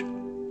ledge.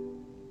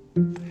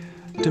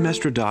 De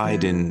Maistre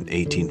died in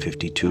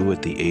 1852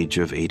 at the age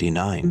of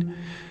 89.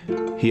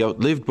 He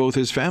outlived both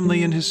his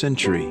family and his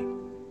century,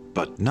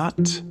 but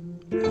not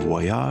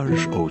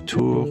Voyage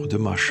autour de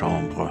ma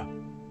chambre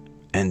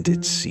and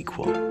its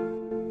sequel.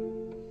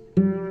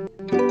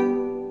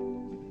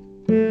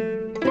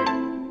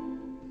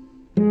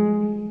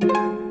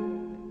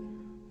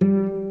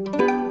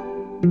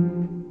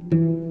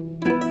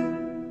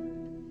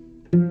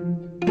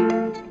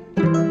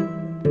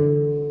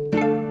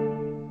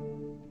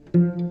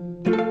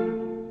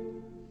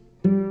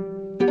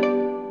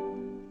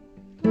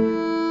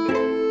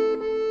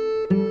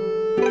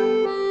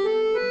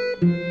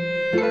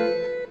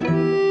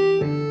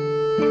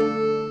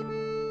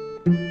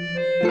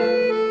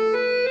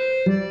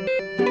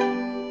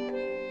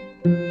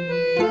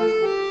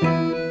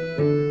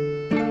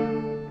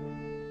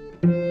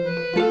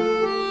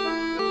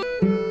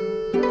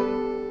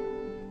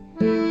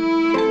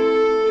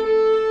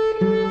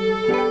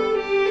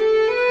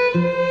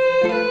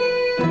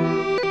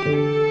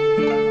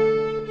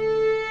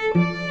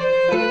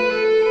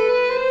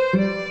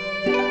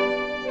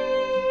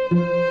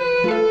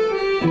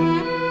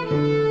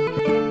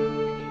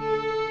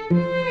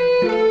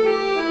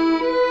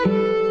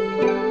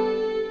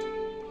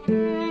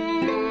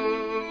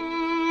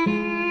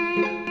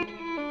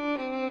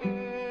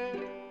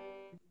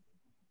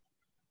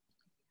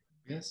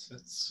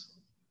 It's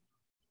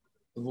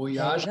the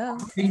Voyage. Go.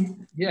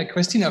 Yeah,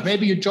 Christina,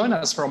 maybe you join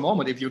us for a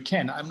moment if you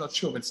can. I'm not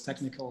sure if it's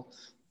technical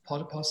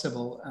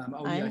possible.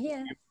 I'm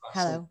here.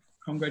 Hello.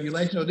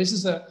 Congratulations. So this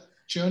is a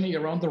journey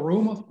around the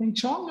room of Ping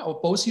Chong, or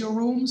both your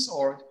rooms,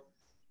 or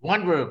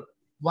one room.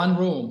 One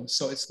room.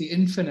 So it's the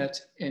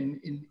infinite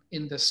in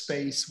the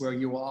space where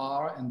you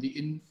are and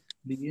the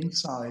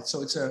inside.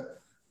 So it's a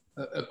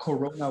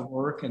Corona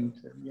work, and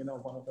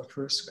one of the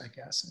first, I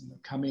guess, and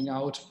coming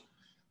out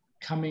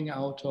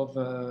of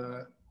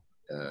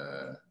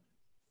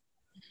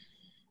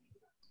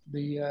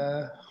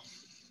the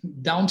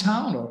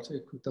downtown, or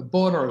the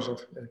borders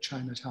of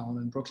Chinatown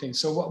and Brooklyn.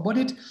 So what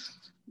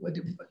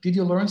did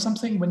you learn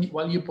something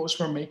while you both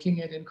were making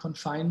it in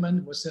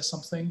confinement? Was there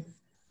something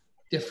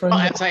different?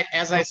 Well,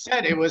 as I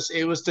said, it was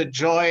the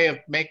joy of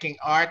making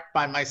art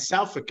by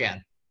myself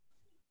again.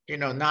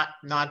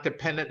 Not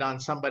dependent on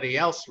somebody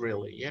else,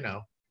 really.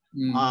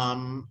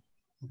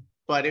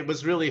 But it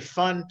was really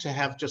fun to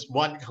have just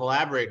one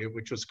collaborator,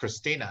 which was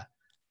Christina.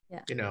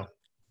 Yeah.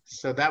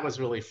 So that was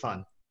really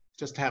fun,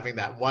 just having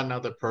that one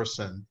other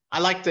person. I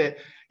like to,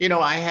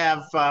 I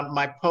have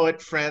my poet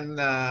friend,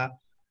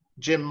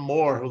 Jim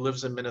Moore, who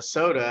lives in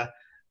Minnesota.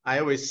 I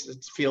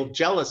always feel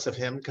jealous of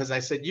him because I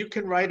said, you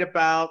can write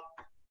about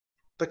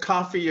the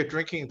coffee you're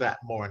drinking that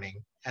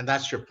morning, and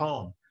that's your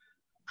poem.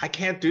 I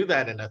can't do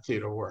that in a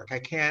theater work. I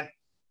can't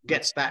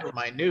get that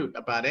minute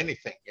about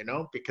anything,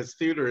 because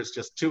theater is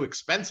just too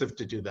expensive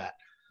to do that.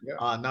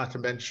 Yeah. Not to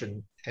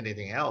mention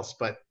anything else.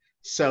 But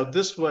so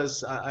this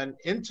was an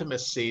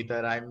intimacy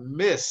that I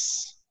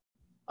miss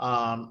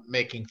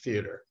making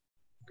theater,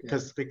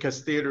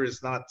 because theater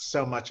is not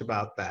so much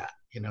about that,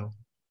 Yeah.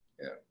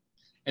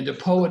 And the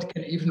poet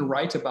can even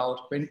write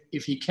about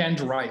if he can't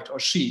write, or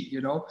she,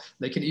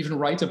 they can even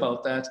write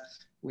about that,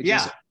 which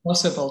is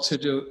impossible to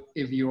do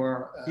if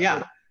you're.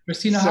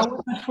 Christina, how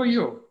was that for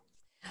you?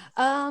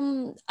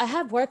 I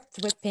have worked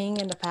with Ping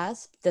in the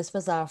past. This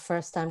was our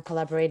first time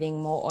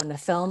collaborating more on a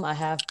film. I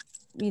have,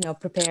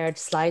 prepared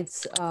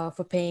slides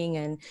for Ping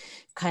and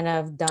kind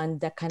of done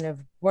that kind of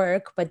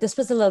work. But this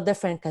was a little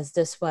different because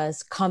this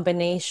was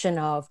combination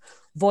of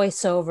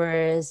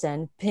voiceovers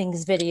and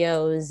Ping's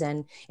videos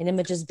and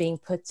images being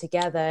put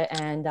together,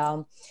 and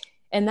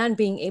then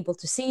being able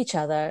to see each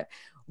other.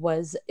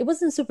 it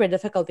wasn't super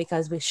difficult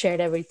because we shared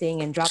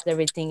everything and dropped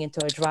everything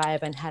into a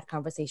drive and had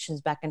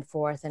conversations back and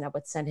forth, and I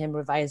would send him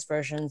revised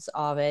versions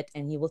of it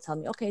and he will tell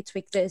me, okay,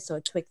 tweak this or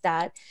tweak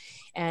that,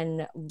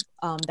 and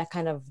that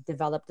kind of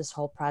developed this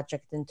whole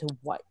project into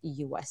what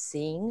you were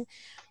seeing.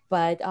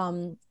 But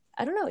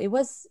I don't know, it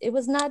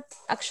was not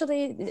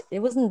actually, it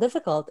wasn't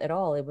difficult at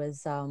all. It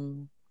was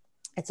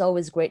it's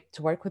always great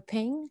to work with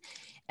Ping.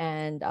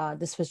 And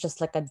this was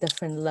just like a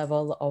different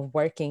level of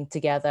working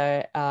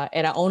together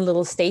at our own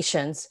little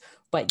stations,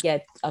 but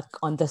yet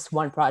on this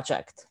one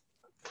project.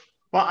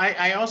 Well,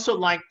 I also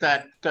like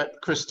that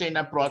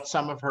Christina brought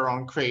some of her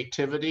own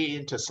creativity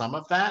into some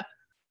of that,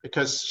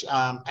 because,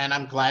 and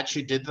I'm glad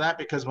she did that,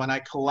 because when I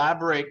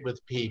collaborate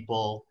with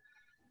people,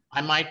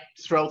 I might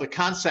throw the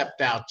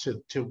concept out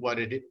to what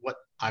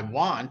I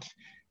want,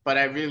 but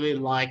I really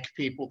like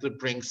people to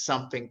bring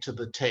something to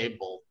the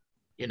table,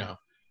 you know.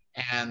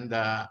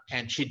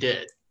 And she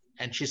did,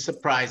 and she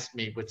surprised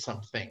me with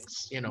some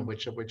things, you know,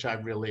 which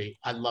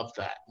I love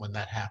that when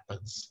that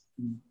happens.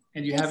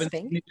 And you haven't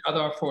seen each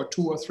other for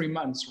 2 or 3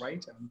 months,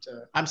 right? And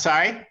I'm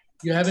sorry?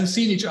 You haven't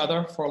seen each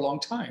other for a long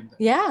time. Then.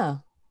 Yeah.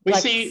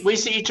 We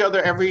see each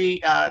other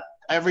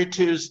every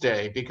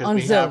Tuesday, because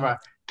we have a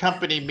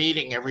company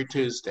meeting every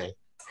Tuesday.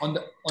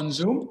 On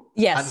Zoom?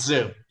 Yes. On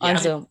Zoom. Yeah. On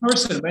Zoom. In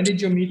person, when did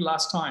you meet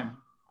last time?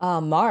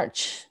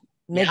 March.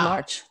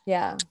 Mid-March.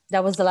 Yeah.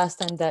 That was the last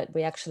time that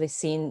we actually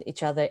seen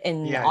each other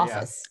in the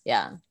office.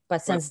 Yeah.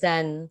 But since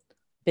then,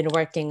 been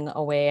working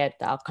away at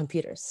our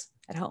computers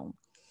at home.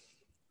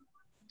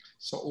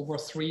 So over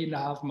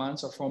 3.5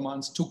 months or 4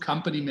 months, 2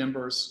 company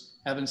members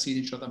haven't seen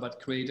each other, but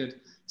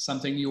created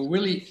something new.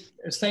 Really,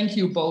 thank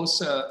you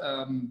both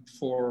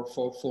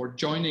for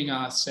joining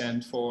us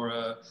and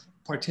for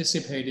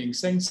participating.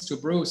 Thanks to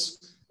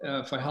Bruce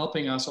for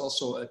helping us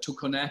also to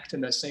connect.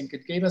 And I think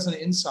it gave us an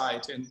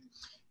insight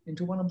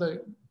into one of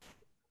the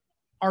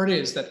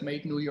artists that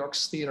made New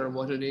York's theater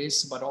what it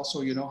is, but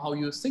also, you know, how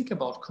you think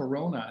about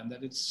Corona, and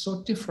that it's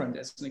so different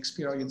as an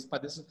experience,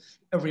 but it's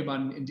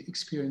everyone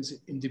experience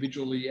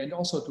individually, and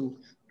also to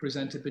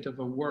present a bit of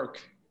a work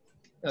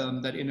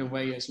that in a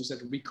way, as you said,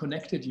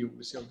 reconnected you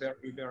with your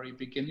very, very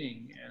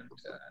beginning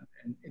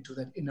and into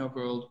that inner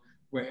world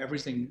where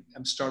everything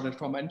started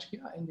from. And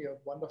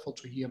wonderful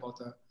to hear about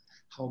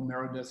how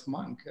Meredith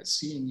Monk,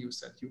 seeing you,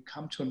 said you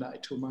come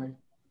tonight to my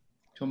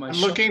I'm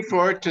show. looking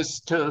forward to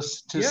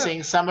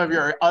seeing some of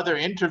your other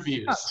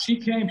interviews. Yeah, she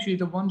came. She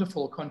did a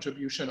wonderful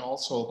contribution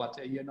also, but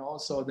you know,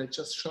 so that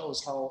just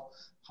shows how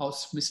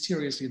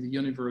mysteriously the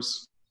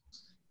universe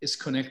is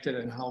connected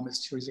and how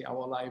mysteriously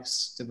our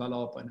lives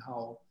develop and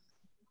how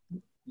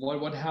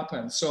what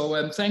happens.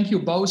 So thank you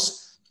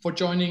both for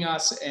joining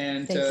us,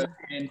 and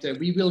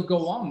we will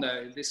go on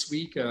this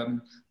week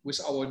with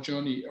our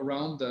journey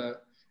around the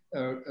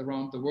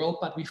world,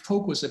 but we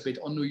focus a bit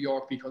on New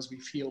York because we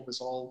feel with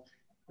all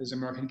these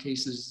American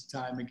cases, it's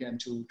time again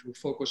to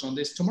focus on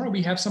this. Tomorrow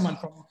we have someone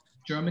from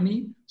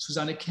Germany,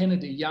 Susanne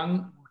Kennedy,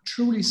 young,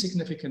 truly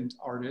significant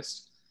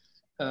artist,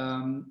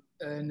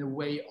 in a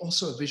way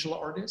also a visual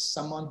artist,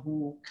 someone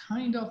who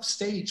kind of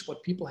staged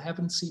what people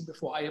haven't seen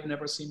before. I have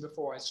never seen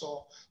before. I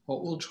saw her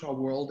ultra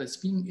world as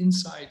being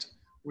inside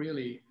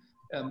really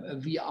a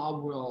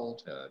VR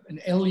world, an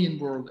alien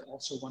world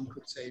also, one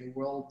could say, a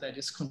world that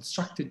is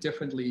constructed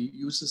differently,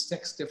 uses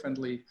text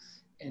differently,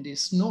 and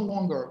is no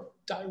longer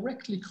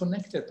directly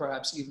connected,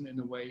 perhaps even in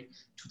a way,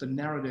 to the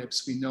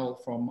narratives we know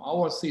from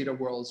our theater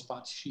worlds,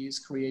 but she is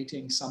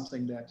creating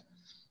something that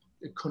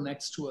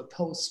connects to a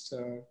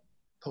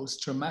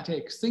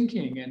post-traumatic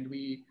thinking, and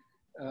we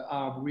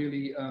are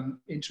really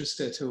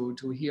interested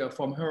to hear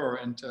from her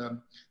and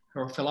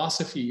her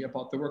philosophy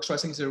about the work. So I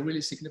think she's a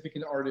really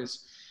significant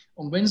artist.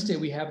 On Wednesday,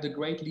 we have the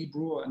great Lee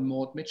Brewer and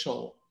Maud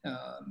Mitchell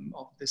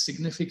of the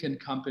significant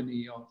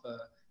company of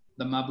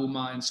the Mabu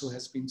Mines, who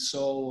has been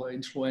so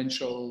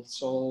influential,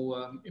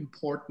 so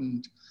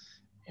important,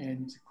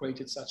 and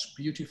created such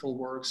beautiful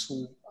works,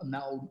 who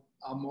now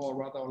are more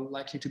rather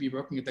likely to be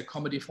working at the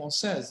Comédie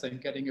Française than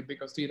getting a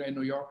bigger theater in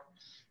New York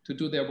to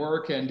do their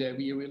work. And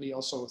we really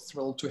also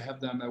thrilled to have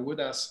them with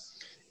us.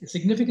 A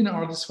significant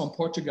artist from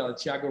Portugal,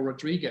 Tiago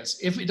Rodrigues.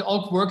 If it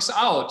all works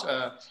out,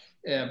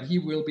 he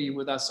will be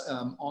with us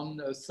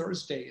on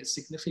Thursday, a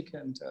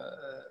significant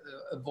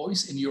a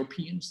voice in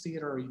European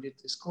theater. He did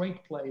this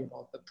great play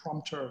about the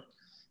prompter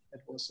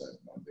that was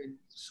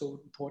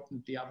so important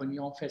at the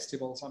Avignon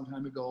Festival some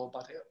time ago,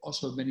 but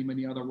also many,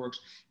 many other works.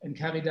 And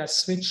Caridad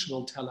Switch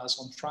will tell us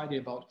on Friday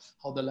about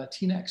how the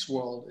Latinx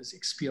world is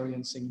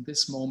experiencing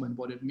this moment,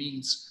 what it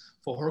means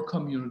for her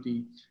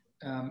community.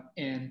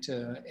 And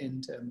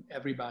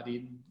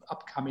everybody.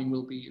 Upcoming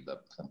will be the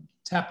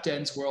tap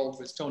dance world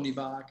with Tony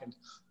Bach, and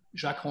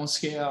Jacques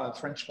Rancière, a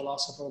French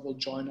philosopher, will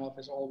join up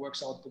as all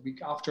works out the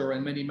week after,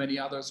 and many, many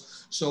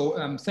others.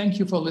 So thank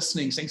you for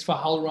listening. Thanks for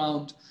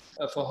HowlRound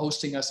for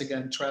hosting us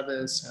again,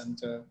 Travis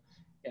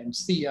and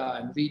Thea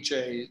and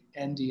Vijay,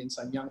 Andy and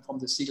San Young from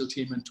the Segal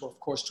team, and of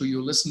course to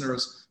you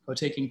listeners for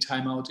taking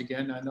time out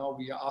again. I know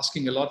we are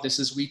asking a lot. This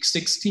is week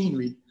 16.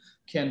 We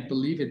can't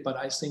believe it, but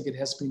I think it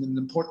has been an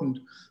important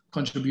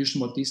contribution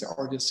what these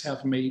artists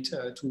have made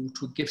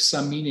to give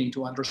some meaning,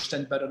 to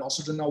understand better, and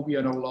also to know we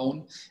are not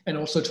alone, and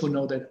also to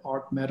know that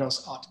art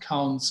matters, art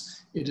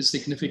counts, it is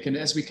significant.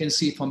 As we can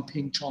see from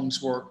Ping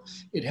Chong's work,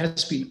 it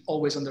has been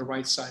always on the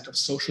right side of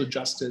social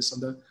justice, on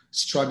the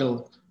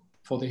struggle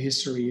for the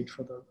history,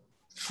 for the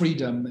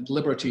freedom and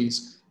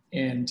liberties.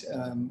 And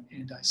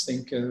I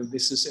think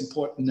this is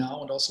important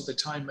now, and also the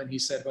time when he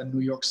said when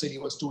New York City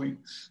was doing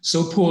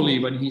so poorly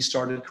when he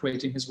started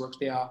creating his work.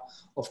 There are,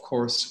 of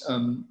course,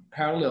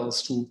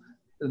 parallels to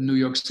New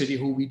York City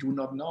who we do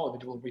not know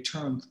if it will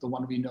return to the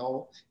one we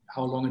know,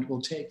 how long it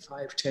will take,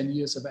 5, 10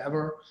 years, if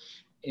ever,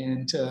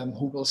 and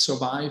who will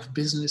survive,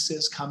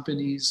 businesses,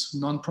 companies,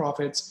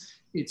 nonprofits.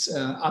 It's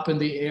up in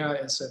the air,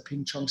 as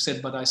Ping Chong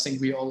said, but I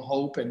think we all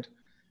hope and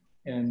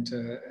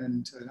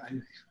I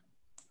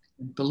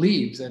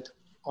believe that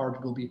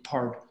art will be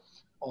part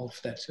of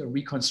that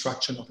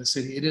reconstruction of the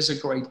city. It is a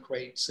great,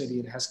 great city.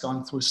 It has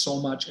gone through so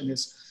much in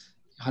its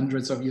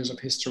hundreds of years of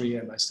history,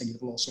 and I think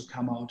it will also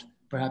come out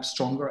perhaps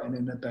stronger and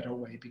in a better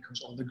way,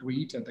 because all the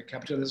greed and the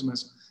capitalism,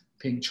 as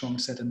Ping Chong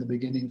said in the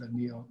beginning, the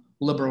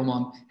neoliberal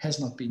one, has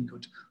not been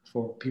good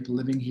for people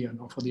living here,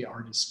 nor for the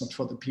artists, not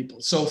for the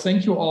people. So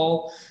thank you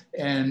all,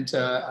 and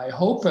I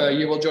hope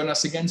you will join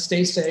us again.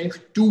 Stay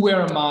safe, do wear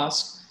a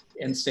mask,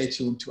 and stay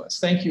tuned to us.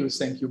 Thank you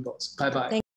both. Bye-bye.